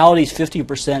 Mortality is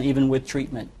 50% even with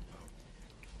treatment.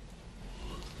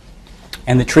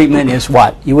 And the treatment is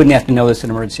what? You wouldn't have to know this in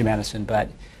emergency medicine, but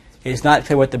it's not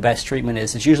clear what the best treatment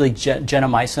is. It's usually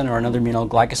gentamicin or another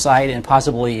immunoglycoside and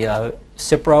possibly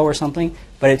Cipro or something,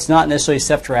 but it's not necessarily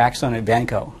ceftriaxone and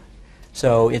Vanco.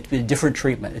 So it's a different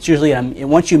treatment. It's usually,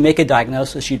 once you make a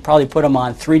diagnosis, you'd probably put them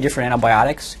on 3 different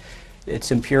antibiotics.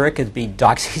 It's empiric. It'd be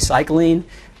doxycycline,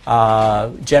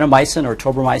 gentamicin or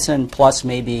tobramycin, plus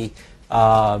maybe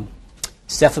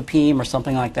cefepime or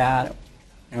something like that.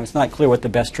 And it's not clear what the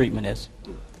best treatment is.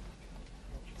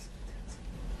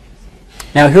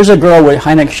 Now here's a girl with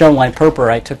Heinrich-Schönlein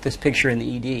purpura. I took this picture in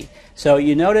the ED. So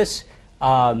you notice,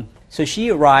 so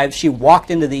she arrived, she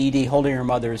walked into the ED holding her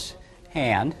mother's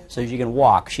hand so she can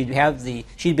walk.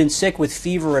 She'd been sick with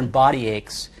fever and body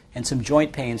aches and some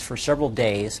joint pains for several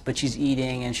days, but she's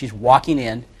eating and she's walking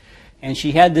in, and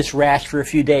she had this rash for a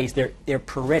few days. They're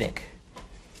pruritic.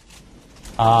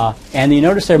 And you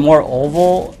notice they're more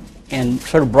oval and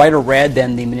sort of brighter red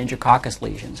than the meningococcus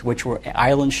lesions, which were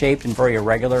island-shaped and very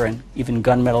irregular and even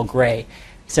gunmetal gray.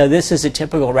 So this is a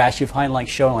typical rash you find like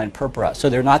Schönlein purpura. So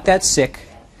they're not that sick.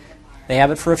 They have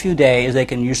it for a few days. They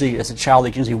can usually, as a child,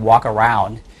 they can usually walk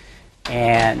around.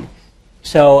 And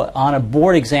so on a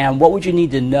board exam, what would you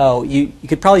need to know? You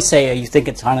could probably say you think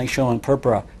it's Heinrich-Schönlein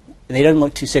purpura, and they don't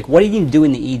look too sick. What do you need to do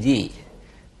in the ED?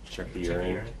 Check the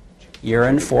urine.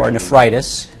 Urine for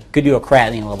nephritis. Could do a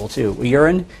creatinine level too.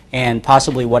 Urine and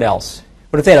possibly what else?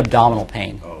 What if they had abdominal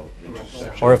pain? Oh,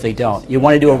 Or if they don't? You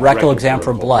want to do a rectal exam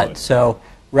for blood. So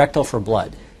rectal for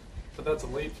blood. But that's a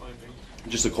late finding.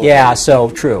 just a cold. Yeah, so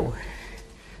true.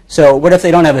 So what if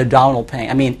they don't have abdominal pain?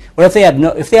 I mean, what if they have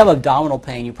if they have abdominal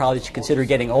pain? You probably should consider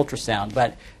getting ultrasound.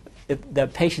 But the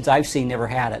patients I've seen never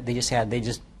had it. They just had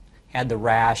the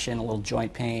rash and a little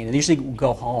joint pain, and they usually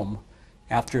go home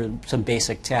after some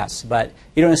basic tests. But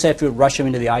you don't necessarily have to rush them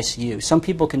into the ICU. Some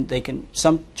people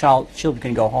some children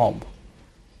can go home.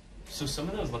 So some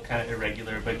of those look kind of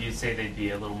irregular, but you'd say they'd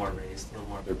be a little more raised, a little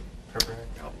more purpura?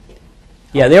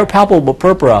 Yeah, they were palpable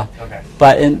purpura, Okay.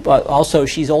 but also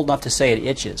she's old enough to say it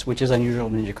itches, which is unusual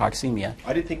in meningococcemia.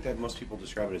 I did think that most people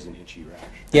describe it as an itchy rash.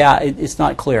 Yeah, it's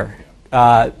not clear.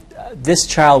 This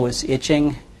child was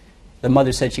itching. The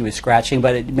mother said she was scratching,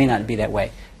 but it may not be that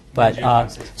way. But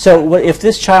so if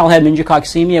this child had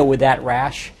meningococcemia with that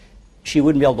rash, she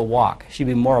wouldn't be able to walk. She'd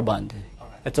be moribund.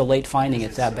 It's a late finding.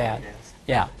 It's that bad.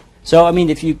 Yeah. So I mean,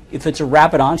 if it's a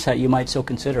rapid onset, you might still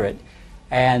consider it.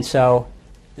 And so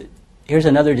here's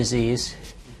another disease,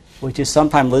 which is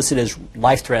sometimes listed as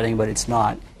life-threatening, but it's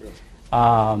not.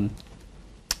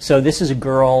 So this is a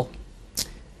girl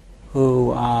who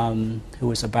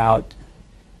was about,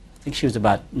 I think she was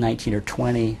about 19 or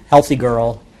 20, healthy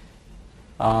girl.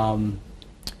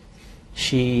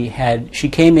 She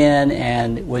came in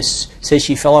and said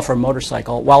she fell off her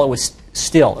motorcycle while it was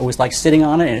still. It was like sitting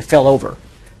on it and it fell over.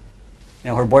 You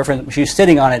know, her boyfriend, she was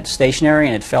sitting on it stationary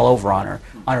and it fell over on her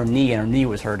knee, and her knee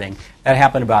was hurting. That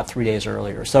happened about 3 days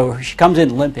earlier. So she comes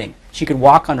in limping. She could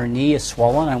walk on her knee, is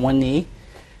swollen on one knee.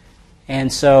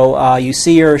 And so you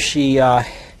see her, she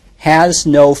has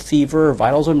no fever, her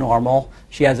vitals are normal.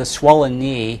 She has a swollen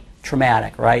knee,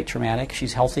 traumatic, right? Traumatic.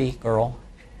 She's a healthy girl.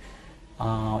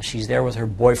 She's there with her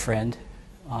boyfriend.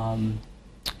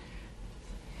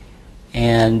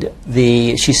 And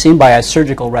she's seen by a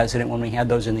surgical resident when we had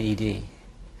those in the ED.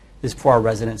 This is before our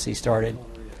residency started,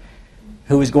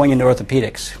 who was going into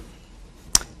orthopedics.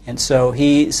 And so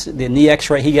the knee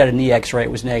X-ray, he got a knee X-ray,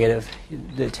 it was negative.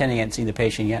 The attending hadn't seen the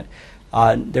patient yet.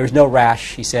 There was no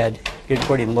rash, he said. He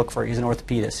didn't look for it. He's an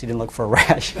orthopedist. He didn't look for a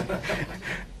rash.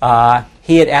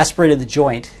 He had aspirated the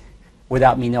joint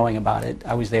without me knowing about it.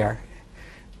 I was there.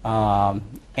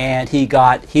 And he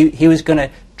was going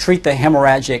to treat the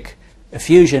hemorrhagic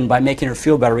effusion by making her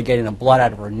feel better by getting the blood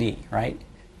out of her knee, right,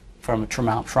 from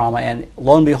trauma. And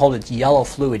lo and behold, it's yellow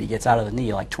fluid he gets out of the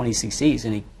knee, like 20 cc's,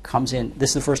 and he comes in. This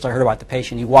is the first I heard about the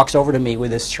patient. He walks over to me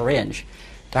with this syringe.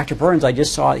 Dr. Burns, I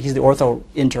just saw, he's the ortho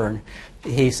intern.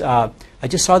 I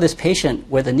just saw this patient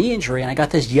with a knee injury, and I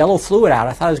got this yellow fluid out.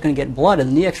 I thought I was going to get blood, and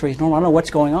the knee X-ray is normal. I don't know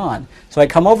what's going on. So I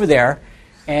come over there,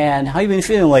 and how you been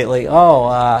feeling lately? Oh,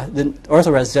 the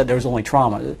ortho resident said there was only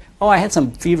trauma. Oh, I had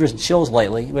some fevers and chills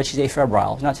lately, but she's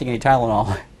afebrile. She's not taking any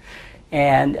Tylenol.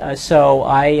 And so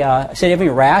I said, you have any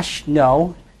rash?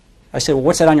 No. I said, well,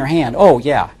 what's that on your hand? Oh,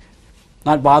 yeah.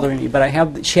 Not bothering me,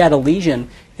 but she had a lesion.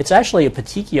 It's actually a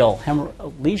petechial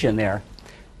lesion there.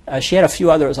 She had a few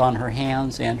others on her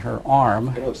hands and her arm.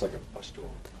 It looks like a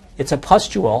pustule. It's a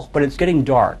pustule, but it's getting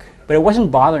dark. But it wasn't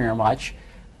bothering her much.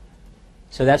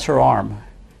 So that's her arm.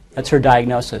 That's her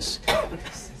diagnosis.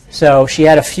 So she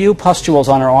had a few pustules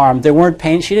on her arm. They weren't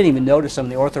pain. She didn't even notice them.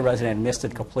 The ortho resident missed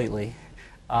it completely.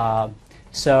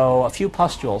 So a few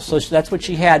pustules. So that's what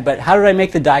she had. But how did I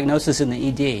make the diagnosis in the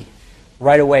ED?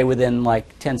 Right away within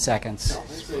like 10 seconds.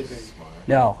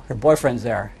 No, her boyfriend's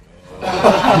there. Look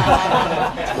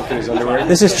at his underwear.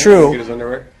 This is true. Look at his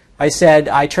underwear.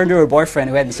 I turned to her boyfriend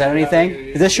who hadn't said anything.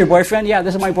 Is this your boyfriend? Yeah,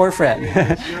 this is my boyfriend.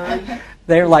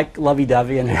 They're like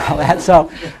lovey-dovey and all that. So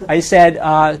I said,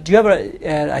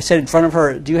 I said in front of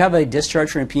her, do you have a discharge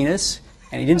from your penis?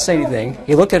 And he didn't say anything.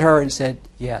 He looked at her and said,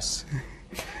 yes.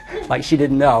 Like she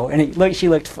didn't know. And she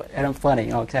looked at him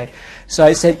funny. Okay. So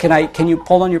I said, can you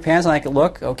pull on your pants and I could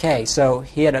look? Okay. So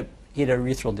he had a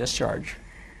urethral discharge.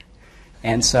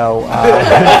 And so,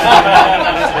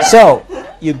 so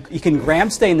you can gram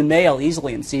stain the male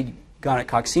easily and see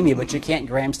gonococcemia, but you can't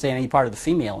gram stain any part of the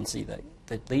female and see the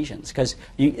lesions, because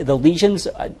the lesions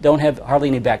don't have hardly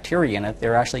any bacteria in it.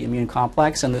 They're actually immune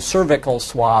complex. And the cervical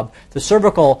swab, the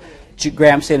cervical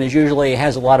gram stain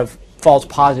has a lot of false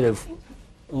positive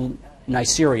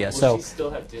Neisseria. Will so she still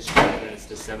have discharge when it's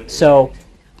disseminated? So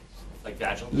like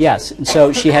vaginal discharge? yes, and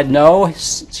so she had no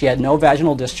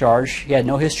vaginal discharge. She had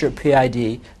no history of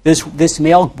PID. This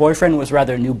male boyfriend was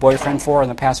rather a new boyfriend for her in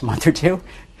the past month or two.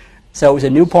 So it was a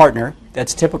new partner.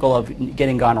 That's typical of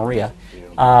getting gonorrhea.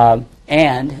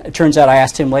 And it turns out, I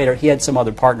asked him later, he had some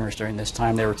other partners during this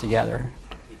time they were together,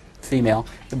 female.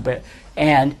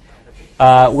 And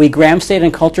we gram stained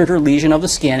and cultured her lesion of the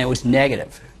skin. It was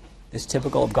negative. It's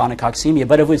typical of gonococcemia.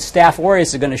 But if it was Staph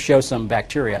aureus, it's going to show some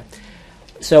bacteria.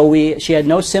 So she had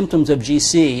no symptoms of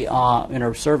GC in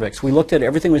her cervix. We looked at it,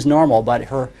 everything was normal, but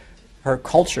her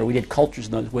culture, we did cultures,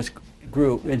 was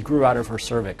grew out of her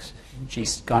cervix.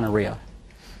 She's gonorrhea.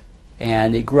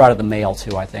 And it grew out of the male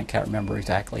too, I think. Can't remember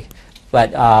exactly.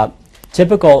 But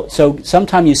typical, so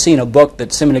sometime you see in a book that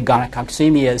disseminated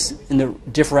gonococcemia is in the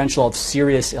differential of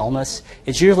serious illness.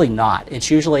 It's usually not. It's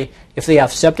usually, if they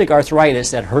have septic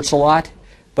arthritis, that hurts a lot,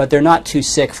 but they're not too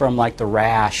sick from like the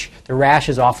rash. The rash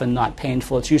is often not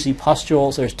painful. It's usually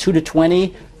pustules. There's 2 to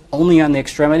 20 only on the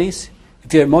extremities.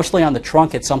 If you're mostly on the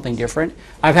trunk, it's something different.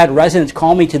 I've had residents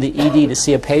call me to the ED to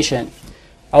see a patient.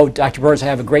 Oh, Dr. Burns, I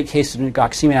have a great case of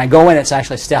gonococcemia. And I go in, it's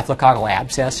actually a staphylococcal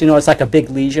abscess. You know, it's like a big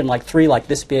lesion, like 3 like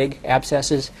this big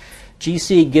abscesses.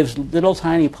 GC gives little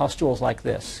tiny pustules like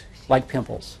this, like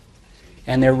pimples.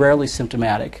 And they're rarely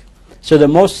symptomatic. So the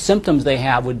most symptoms they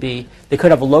have would be, they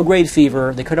could have a low-grade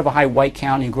fever, they could have a high white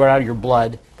count, and you grow it out of your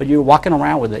blood, but you're walking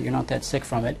around with it. You're not that sick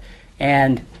from it.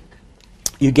 And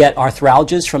you get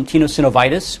arthralgias from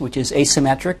tenosynovitis, which is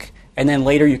asymmetric. And then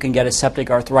later you can get a septic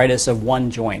arthritis of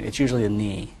one joint. It's usually the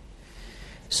knee.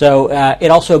 So it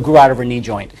also grew out of her knee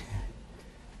joint.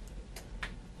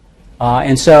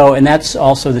 And that's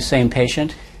also the same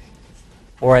patient.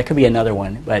 Or it could be another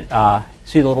one. But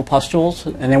see the little pustules?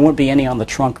 And there won't be any on the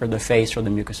trunk or the face or the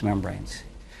mucous membranes.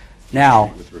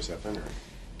 Now, With Herceptin, or?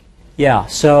 yeah,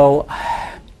 so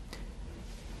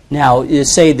now you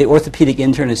say the orthopedic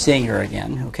intern is seeing her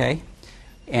again, okay?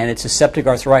 And it's a septic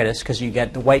arthritis because you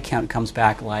get the white count comes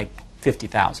back like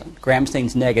 50,000. Gram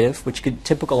stain's negative, which could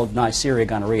typical of Neisseria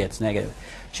gonorrhea, it's negative.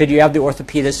 Should you have the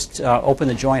orthopedist open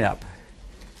the joint up?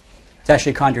 It's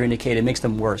actually contraindicated. It makes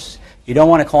them worse. You don't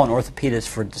want to call an orthopedist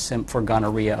for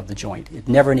gonorrhea of the joint. It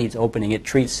never needs opening.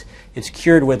 It's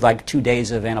cured with like 2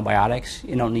 days of antibiotics.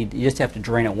 You just have to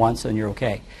drain it once and you're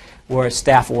okay. Whereas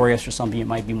Staph aureus or something, it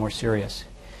might be more serious.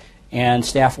 And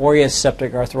Staph aureus,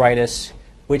 septic arthritis,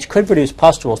 which could produce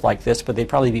pustules like this, but they'd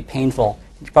probably be painful.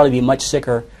 You'd probably be much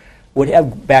sicker, would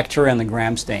have bacteria in the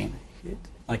gram stain,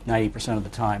 like 90% of the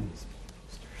time.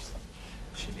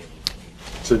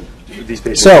 So these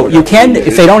patients. So you can,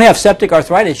 if they don't have septic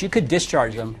arthritis, you could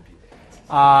discharge them.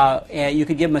 And you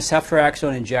could give them a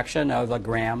ceftriaxone injection of a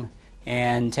gram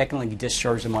and technically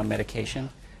discharge them on medication.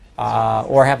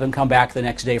 Or have them come back the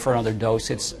next day for another dose.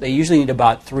 They usually need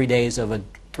about 3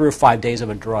 or 5 days of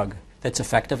a drug that's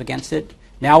effective against it.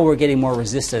 Now we're getting more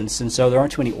resistance, and so there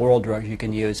aren't too many oral drugs you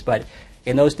can use. But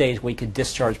in those days, we could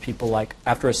discharge people like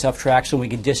after a ceftriaxone, we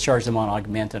could discharge them on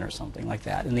Augmentin or something like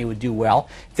that, and they would do well.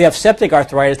 If they have septic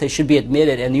arthritis, they should be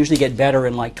admitted and usually get better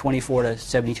in like 24 to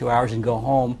 72 hours and go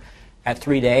home at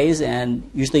 3 days. And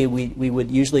usually we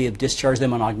would usually have discharged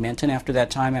them on Augmentin after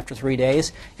that time, after 3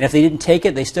 days. And if they didn't take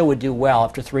it, they still would do well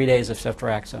after 3 days of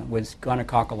ceftriaxone with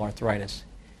gonococcal arthritis.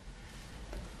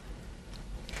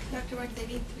 Dr. Marks, they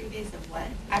need 3 days of what?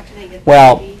 After they get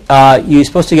Well, you're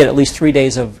supposed to get at least 3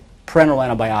 days of parenteral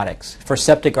antibiotics for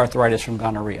septic arthritis from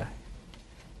gonorrhea.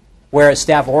 Whereas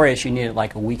Staph aureus, you need it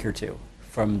like a week or two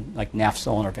from like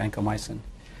nafcillin or vancomycin.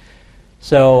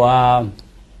 So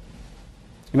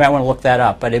you might want to look that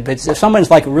up. But if someone's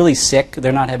like really sick,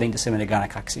 they're not having disseminated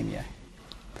gonococcemia.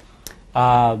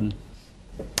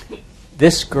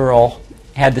 This girl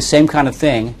had the same kind of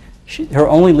thing. Her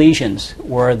only lesions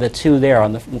were the two there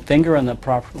on the finger and the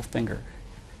proximal finger.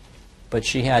 But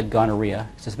she had gonorrhea,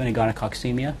 suspected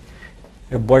gonococcemia.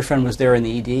 Her boyfriend was there in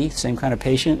the ED, same kind of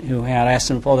patient who had asked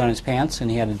him to pull down his pants,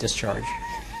 and he had a discharge.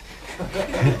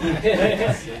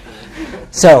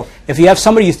 So if you have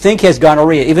somebody you think has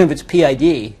gonorrhea, even if it's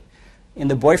PID,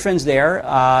 and the boyfriend's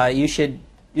there, you should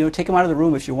take him out of the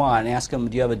room if you want and ask him,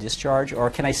 do you have a discharge, or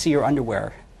can I see your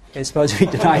underwear? I suppose if he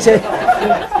denies it,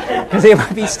 because they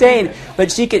might be stained.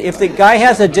 But if the guy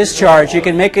has a discharge, you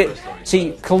can make it.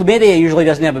 See, chlamydia usually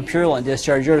doesn't have a purulent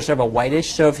discharge; you just have a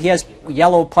whitish. So if he has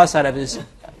yellow pus out of his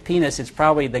penis, it's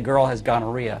probably the girl has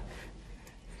gonorrhea.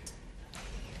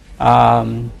 Let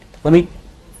me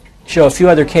show a few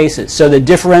other cases. So the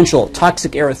differential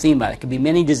toxic erythema, it can be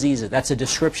many diseases. That's a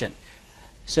description.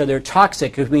 So they're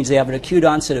toxic, which means they have an acute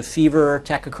onset of fever,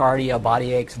 tachycardia,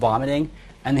 body aches, vomiting.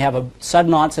 And they have a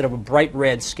sudden onset of a bright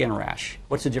red skin rash.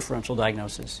 What's the differential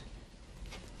diagnosis?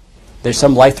 There's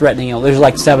some life-threatening, there's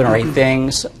like 7 or 8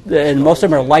 things, and most of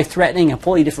them are life-threatening and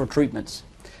fully different treatments.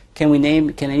 Can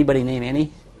anybody name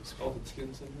any? Scalded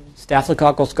skin syndrome?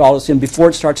 Staphylococcal scalded skin before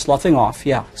it starts sloughing off,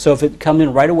 yeah. So if it comes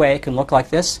in right away, it can look like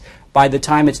this. By the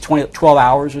time it's 12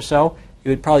 hours or so,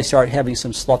 you would probably start having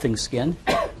some sloughing skin.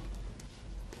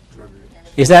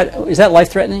 Is that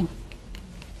life-threatening?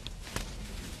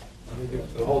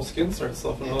 The whole skin starts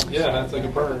sloughing off. Yeah, it's like a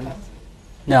burn.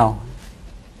 No.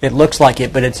 It looks like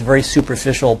it, but it's a very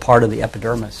superficial part of the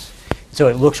epidermis. So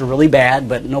it looks really bad,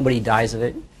 but nobody dies of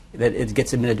it. That it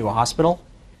gets admitted to a hospital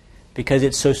because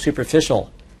it's so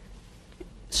superficial.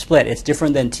 split. It's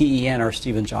different than TEN or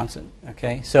Steven Johnson.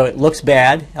 Okay, so it looks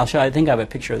bad. I'll show. I think I have a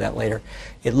picture of that later.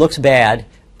 It looks bad,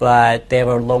 but they have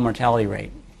a low mortality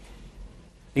rate.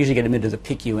 They usually get admitted to the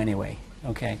PICU anyway.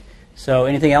 Okay, so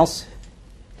anything else?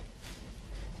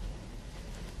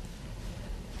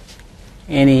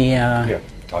 Any? Yeah,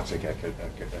 toxic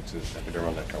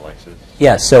epidermal necrolysis.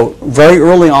 Yeah, so very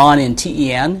early on in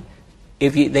TEN,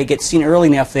 if they get seen early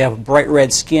enough, they have bright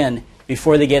red skin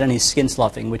before they get any skin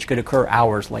sloughing, which could occur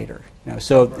hours later.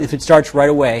 So if it starts right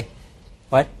away,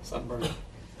 what? Sunburn.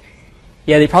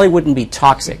 Yeah, they probably wouldn't be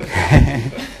toxic.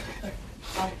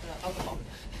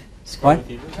 What?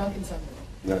 Drunken sunburn.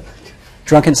 No.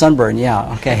 Drunken sunburn,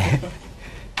 yeah, okay.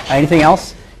 Anything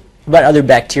else? What about other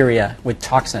bacteria with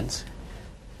toxins?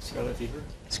 Scarlet fever.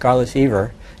 Scarlet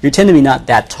fever. You tend to be not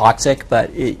that toxic,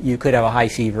 but you could have a high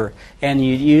fever, and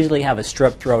you usually have a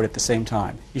strep throat at the same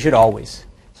time. You should always.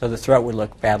 So the throat would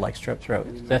look bad like strep throat.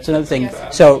 That's another thing.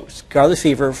 So scarlet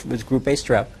fever was group A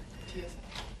strep.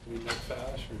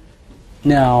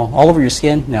 No. All over your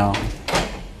skin? No.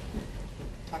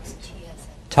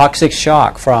 Toxic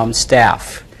shock from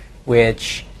staph,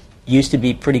 which used to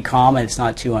be pretty common. It's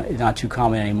not too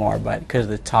common anymore, but because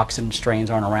the toxin strains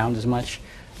aren't around as much.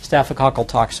 Staphylococcal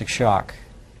toxic shock.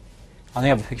 I'll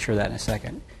have a picture of that in a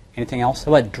second. Anything else?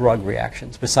 How about drug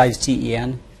reactions? Besides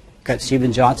TEN, got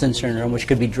Steven Johnson syndrome, which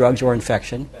could be drugs or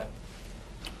infection.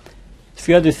 A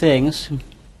few other things.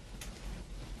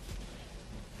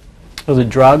 So the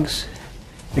drugs,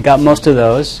 we got most of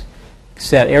those.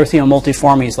 Except erythema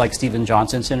multiforme is like Steven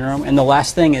Johnson syndrome. And the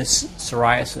last thing is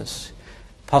psoriasis.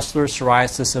 Pustular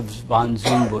psoriasis of von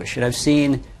Zumbusch. And I've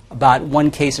seen about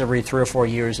one case every 3 or 4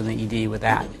 years in the ED with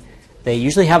that. They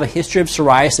usually have a history of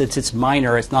psoriasis. It's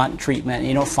minor. It's not in treatment.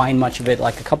 You don't find much of it,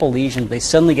 like a couple lesions. They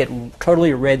suddenly get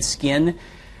totally red skin,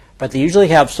 but they usually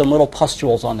have some little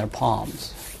pustules on their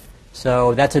palms.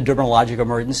 So that's a dermatologic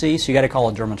emergency, so you got to call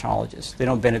a dermatologist. They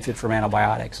don't benefit from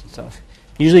antibiotics and stuff.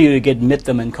 Usually you admit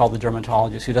them and call the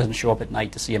dermatologist, who doesn't show up at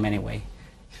night to see them anyway.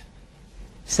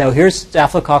 So here's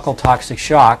staphylococcal toxic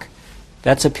shock.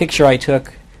 That's a picture I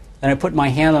took. Then I put my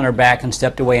hand on her back and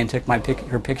stepped away and took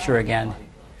her picture again.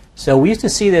 So we used to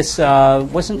see this,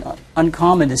 wasn't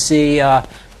uncommon to see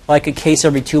like a case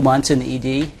every 2 months in the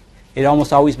ED. It'd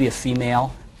almost always be a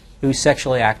female who's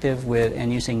sexually active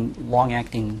and using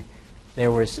long-acting,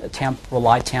 there was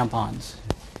rely tampons,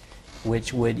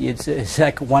 which it's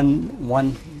like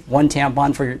one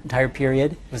tampon for your entire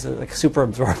period. It was like super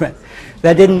absorbent.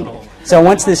 That didn't, so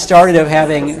once this started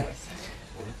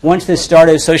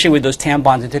associated with those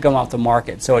tampons, they took them off the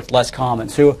market, so it's less common.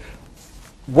 So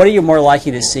what are you more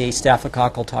likely to see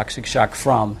staphylococcal toxic shock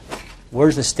from? Where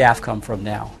does the staph come from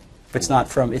now? If it's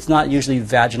not usually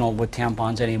vaginal with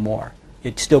tampons anymore.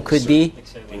 It still could be.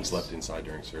 Things left inside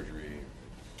during surgery.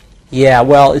 Yeah,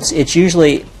 well, it's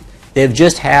usually, they've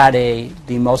just had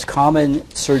the most common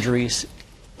surgeries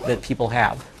that people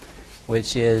have,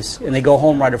 which is, and they go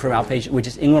home right from outpatient, which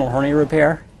is inguinal hernia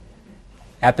repair,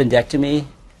 appendectomy,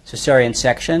 cesarean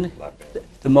section.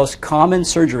 The most common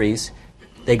surgeries,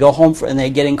 they go home and they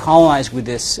get colonized with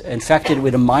this, infected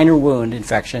with a minor wound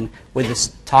infection with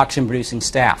this toxin-producing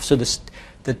staph. So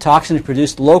the toxin is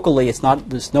produced locally.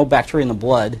 There's no bacteria in the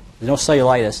blood. There's no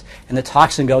cellulitis. And the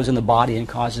toxin goes in the body and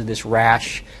causes this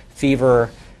rash, fever,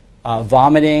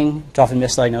 vomiting. It's often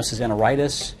misdiagnosed as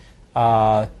enteritis,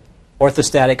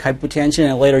 orthostatic hypotension,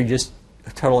 and later you're just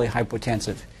totally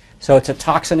hypotensive. So it's a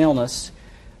toxin illness.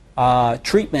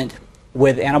 Treatment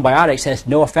with antibiotics has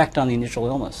no effect on the initial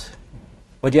illness.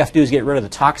 What you have to do is get rid of the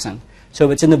toxin. So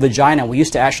if it's in the vagina, we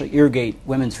used to actually irrigate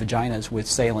women's vaginas with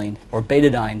saline or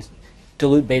betadine,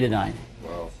 dilute betadine.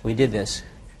 Wow. We did this.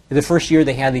 The first year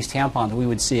they had these tampons, we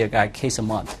would see a case a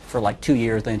month for like 2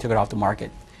 years, then they took it off the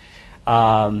market.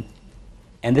 And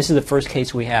this is the first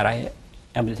case we had. I'm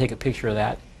going to take a picture of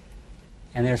that.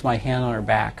 And there's my hand on her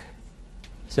back.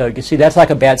 So you can see that's like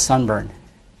a bad sunburn.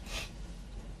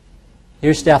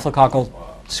 Here's staphylococcal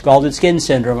scalded skin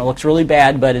syndrome. It looks really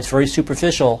bad, but it's very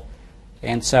superficial.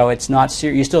 And so it's not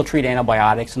serious. You still treat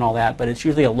antibiotics and all that, but it's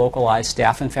usually a localized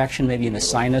staph infection, maybe in the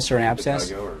sinus or an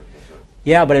abscess.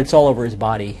 Yeah, but it's all over his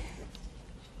body.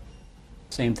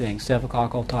 Same thing,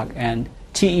 staphylococcal talk. And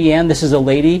TEN, this is a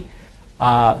lady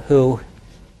healthy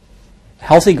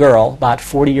girl, about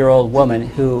 40-year-old woman,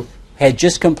 who had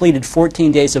just completed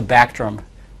 14 days of Bactrim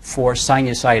for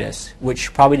sinusitis,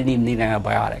 which probably didn't even need an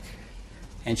antibiotic.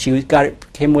 And she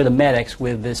came with a medics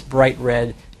with this bright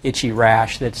red itchy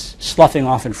rash that's sloughing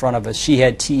off in front of us. She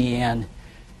had TEN,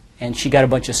 and she got a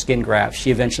bunch of skin grafts. She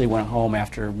eventually went home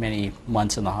after many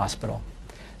months in the hospital.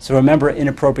 So remember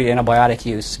inappropriate antibiotic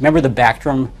use. Remember the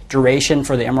Bactrim duration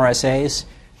for the MRSAs?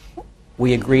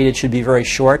 we agreed it should be very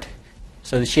short.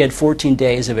 So that she had 14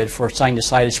 days of it for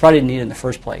sinusitis. She probably didn't need it in the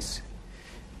first place.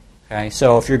 Okay,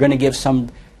 so if you're going to give some,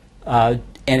 and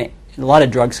a lot of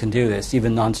drugs can do this,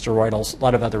 even non-steroidals, a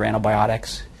lot of other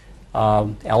antibiotics,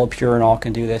 allopurinol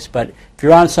can do this. But if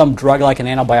you're on some drug like an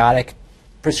antibiotic,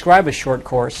 prescribe a short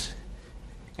course,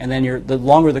 and then the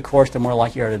longer the course, the more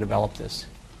likely you are to develop this.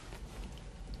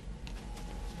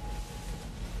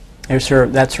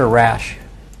 That's her rash.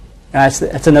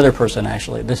 That's another person,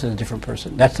 actually. This is a different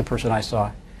person. That's the person I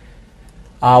saw.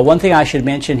 One thing I should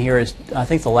mention here is, I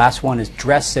think the last one is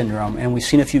DRESS syndrome, and we've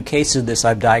seen a few cases of this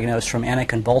I've diagnosed from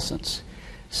anticonvulsants.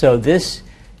 So this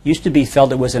used to be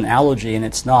felt it was an allergy, and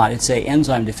it's not. It's an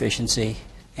enzyme deficiency,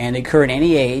 and it occur at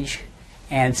any age.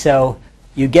 And so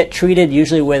you get treated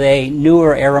usually with a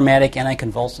newer aromatic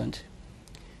anticonvulsant,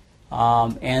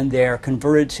 and they're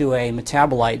converted to a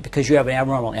metabolite because you have an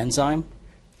abnormal enzyme.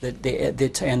 And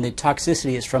the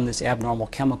toxicity is from this abnormal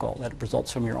chemical that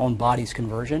results from your own body's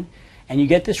conversion. And you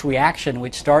get this reaction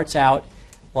which starts out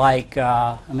like,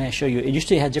 I'm going to show you, it used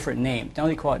to have different names. Now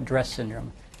they call it DRESS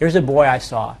syndrome. Here's a boy I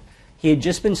saw. He had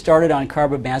just been started on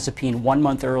carbamazepine 1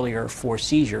 month earlier for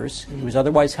seizures. He was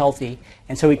otherwise healthy.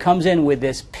 And so he comes in with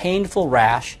this painful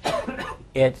rash.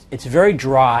 It's very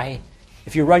dry.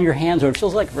 If you run your hands over it, it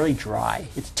feels like very dry.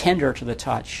 It's tender to the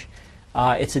touch.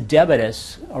 It's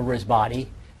edematous over his body.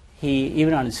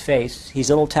 Even on his face,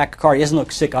 he's a little tachycardic. He doesn't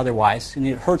look sick otherwise, and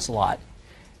it hurts a lot.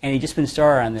 And he's just been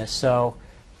started on this. So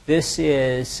this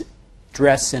is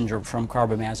DRESS syndrome from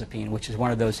carbamazepine, which is one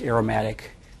of those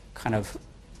aromatic kind of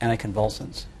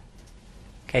anticonvulsants.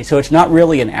 Okay, so it's not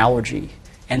really an allergy.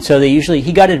 And so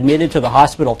he got admitted to the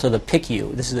hospital to the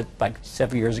PICU. This is like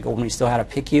 7 years ago when we still had a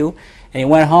PICU. And he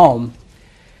went home,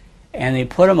 and they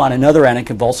put him on another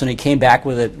anticonvulsant. He came back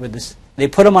with this. They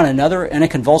put him on another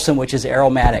anticonvulsant, which is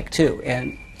aromatic too,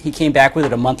 and he came back with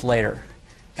it a month later,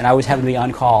 and I was having to be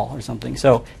on call or something,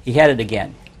 so he had it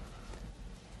again.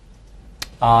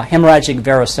 Hemorrhagic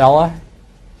varicella.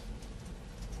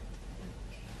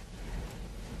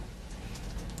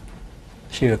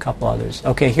 Show you a couple others.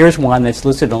 Okay, here's one that's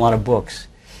listed in a lot of books.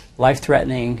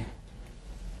 Life-threatening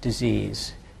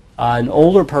disease. An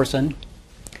older person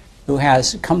who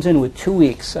comes in with 2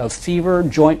 weeks of fever,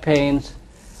 joint pains,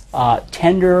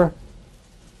 tender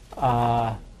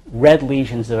red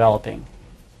lesions developing.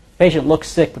 Patient looks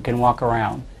sick but can walk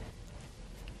around.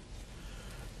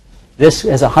 This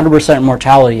has 100%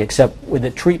 mortality, except with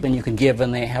the treatment you can give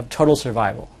and they have total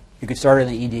survival. You could start in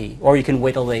the ED, or you can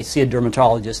wait till they see a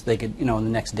dermatologist. They could, in the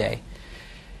next day.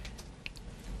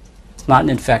 It's not an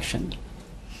infection.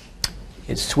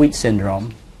 It's sweet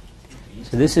syndrome.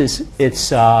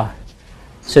 So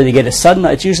so you get a sudden.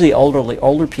 It's usually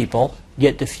older people.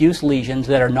 Get diffuse lesions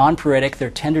that are non-pruritic. They're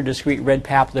tender, discrete red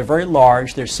papilla. They're very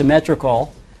large. They're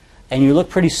symmetrical. And you look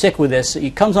pretty sick with this.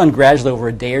 It comes on gradually over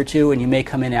a day or two, and you may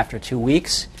come in after 2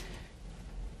 weeks.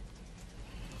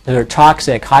 They're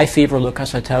toxic, high fever,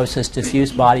 leukocytosis,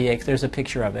 diffuse body ache. There's a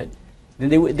picture of it.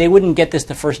 They wouldn't get this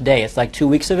the first day. It's like 2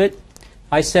 weeks of it.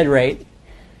 High sed rate.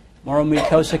 Moral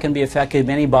mucosa can be affected in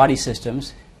many body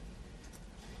systems.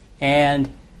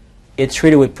 And it's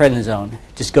treated with prednisone.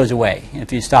 It just goes away. And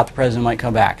if you stop the prednisone, it might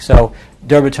come back. So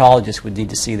dermatologists would need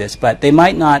to see this. But they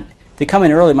might not, if they come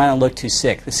in early, might not look too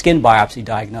sick. The skin biopsy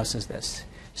diagnoses this.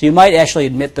 So you might actually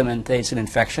admit them and say it's an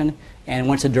infection. And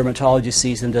once a dermatologist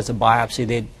sees them, does a biopsy,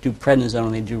 they do prednisone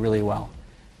and they do really well.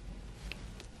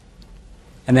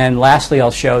 And then lastly,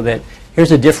 I'll show that here's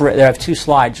there I have 2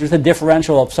 slides. There's a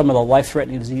differential of some of the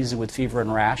life-threatening diseases with fever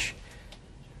and rash.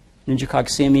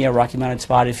 Meningococcemia, Rocky Mountain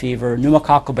spotted fever,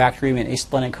 pneumococcal bacteremia, and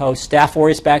asplenic host, Staph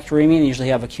aureus bacteremia, and usually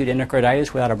have acute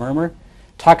endocarditis without a murmur.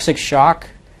 Toxic shock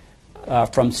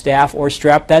from staph or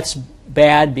strep. That's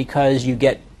bad because you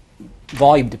get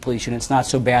volume depletion. It's not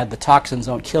so bad. The toxins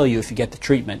don't kill you if you get the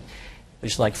treatment.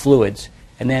 It's like fluids.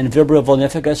 And then Vibrio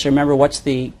vulnificus. Remember, what's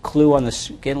the clue on the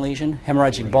skin lesion?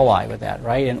 Hemorrhagic boli with that,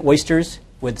 right? And oysters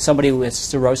with somebody with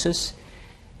cirrhosis.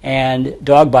 And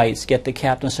dog bites get the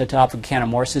capnocytophic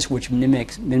canamorsis, which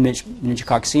mimics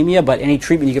meningococcemia, but any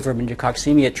treatment you give for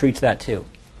meningococcemia, it treats that too.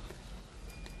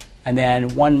 And then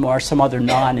some other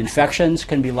non-infections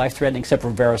can be life-threatening, except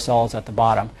for varicella at the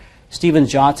bottom.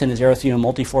 Stevens-Johnson is erythema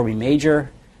multiforme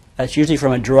major. That's usually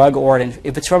from a drug, or if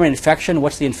it's from an infection,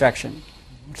 what's the infection?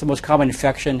 What's the most common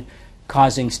infection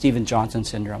causing Stevens-Johnson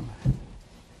syndrome?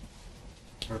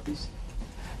 Herpes?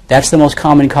 That's the most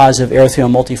common cause of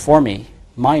erythema multiforme.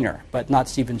 Minor, but not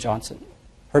Stevens-Johnson.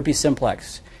 Herpes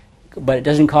simplex. But it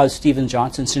doesn't cause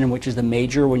Stevens-Johnson syndrome, which is the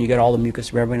major when you get all the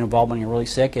mucous membrane involved when you're really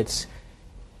sick. It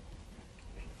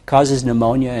causes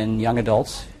pneumonia in young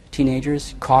adults.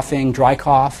 teenagers, coughing, dry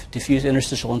cough, diffuse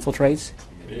interstitial infiltrates,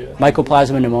 Yeah.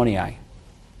 mycoplasma pneumoniae.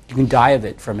 You can die of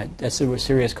it from it. That's a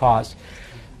serious cause.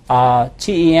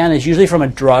 TEN is usually from a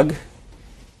drug.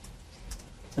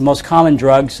 The most common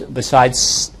drugs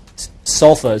besides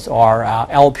sulfas are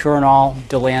allopurinol,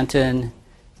 Dilantin,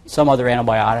 some other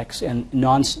antibiotics, and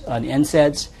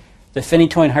NSAIDs. The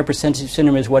phenytoin hypersensitive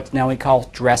syndrome is what now we call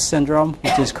DRESS syndrome,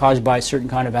 which is caused by a certain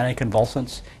kind of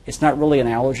anticonvulsants. It's not really an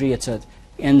allergy. It's an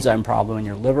enzyme problem in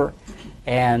your liver.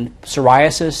 And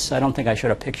psoriasis, I don't think I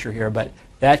showed a picture here, but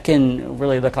that can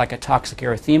really look like a toxic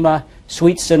erythema.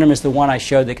 Sweet syndrome is the one I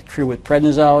showed that can treat with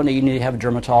prednisone. You need to have a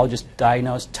dermatologist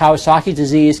diagnose. Kawasaki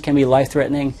disease can be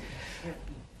life-threatening,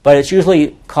 but it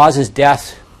usually causes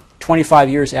death 25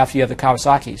 years after you have the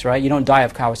Kawasaki's, right? You don't die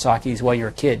of Kawasaki's while you're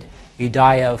a kid. You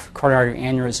die of coronary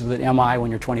aneurysm with MI when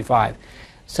you're 25.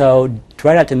 So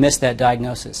try not to miss that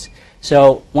diagnosis.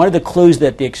 So one of the clues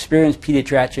that the experienced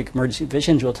pediatric emergency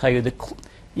physicians will tell you,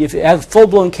 if you have a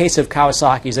full-blown case of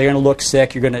Kawasaki's, they're going to look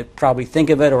sick. You're going to probably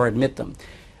think of it or admit them.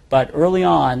 But early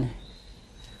on,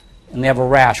 and they have a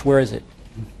rash, where is it?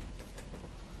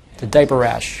 The diaper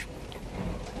rash.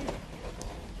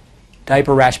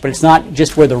 Diaper rash, but it's not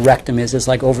just where the rectum is. It's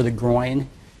like over the groin.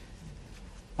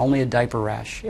 Only a diaper rash.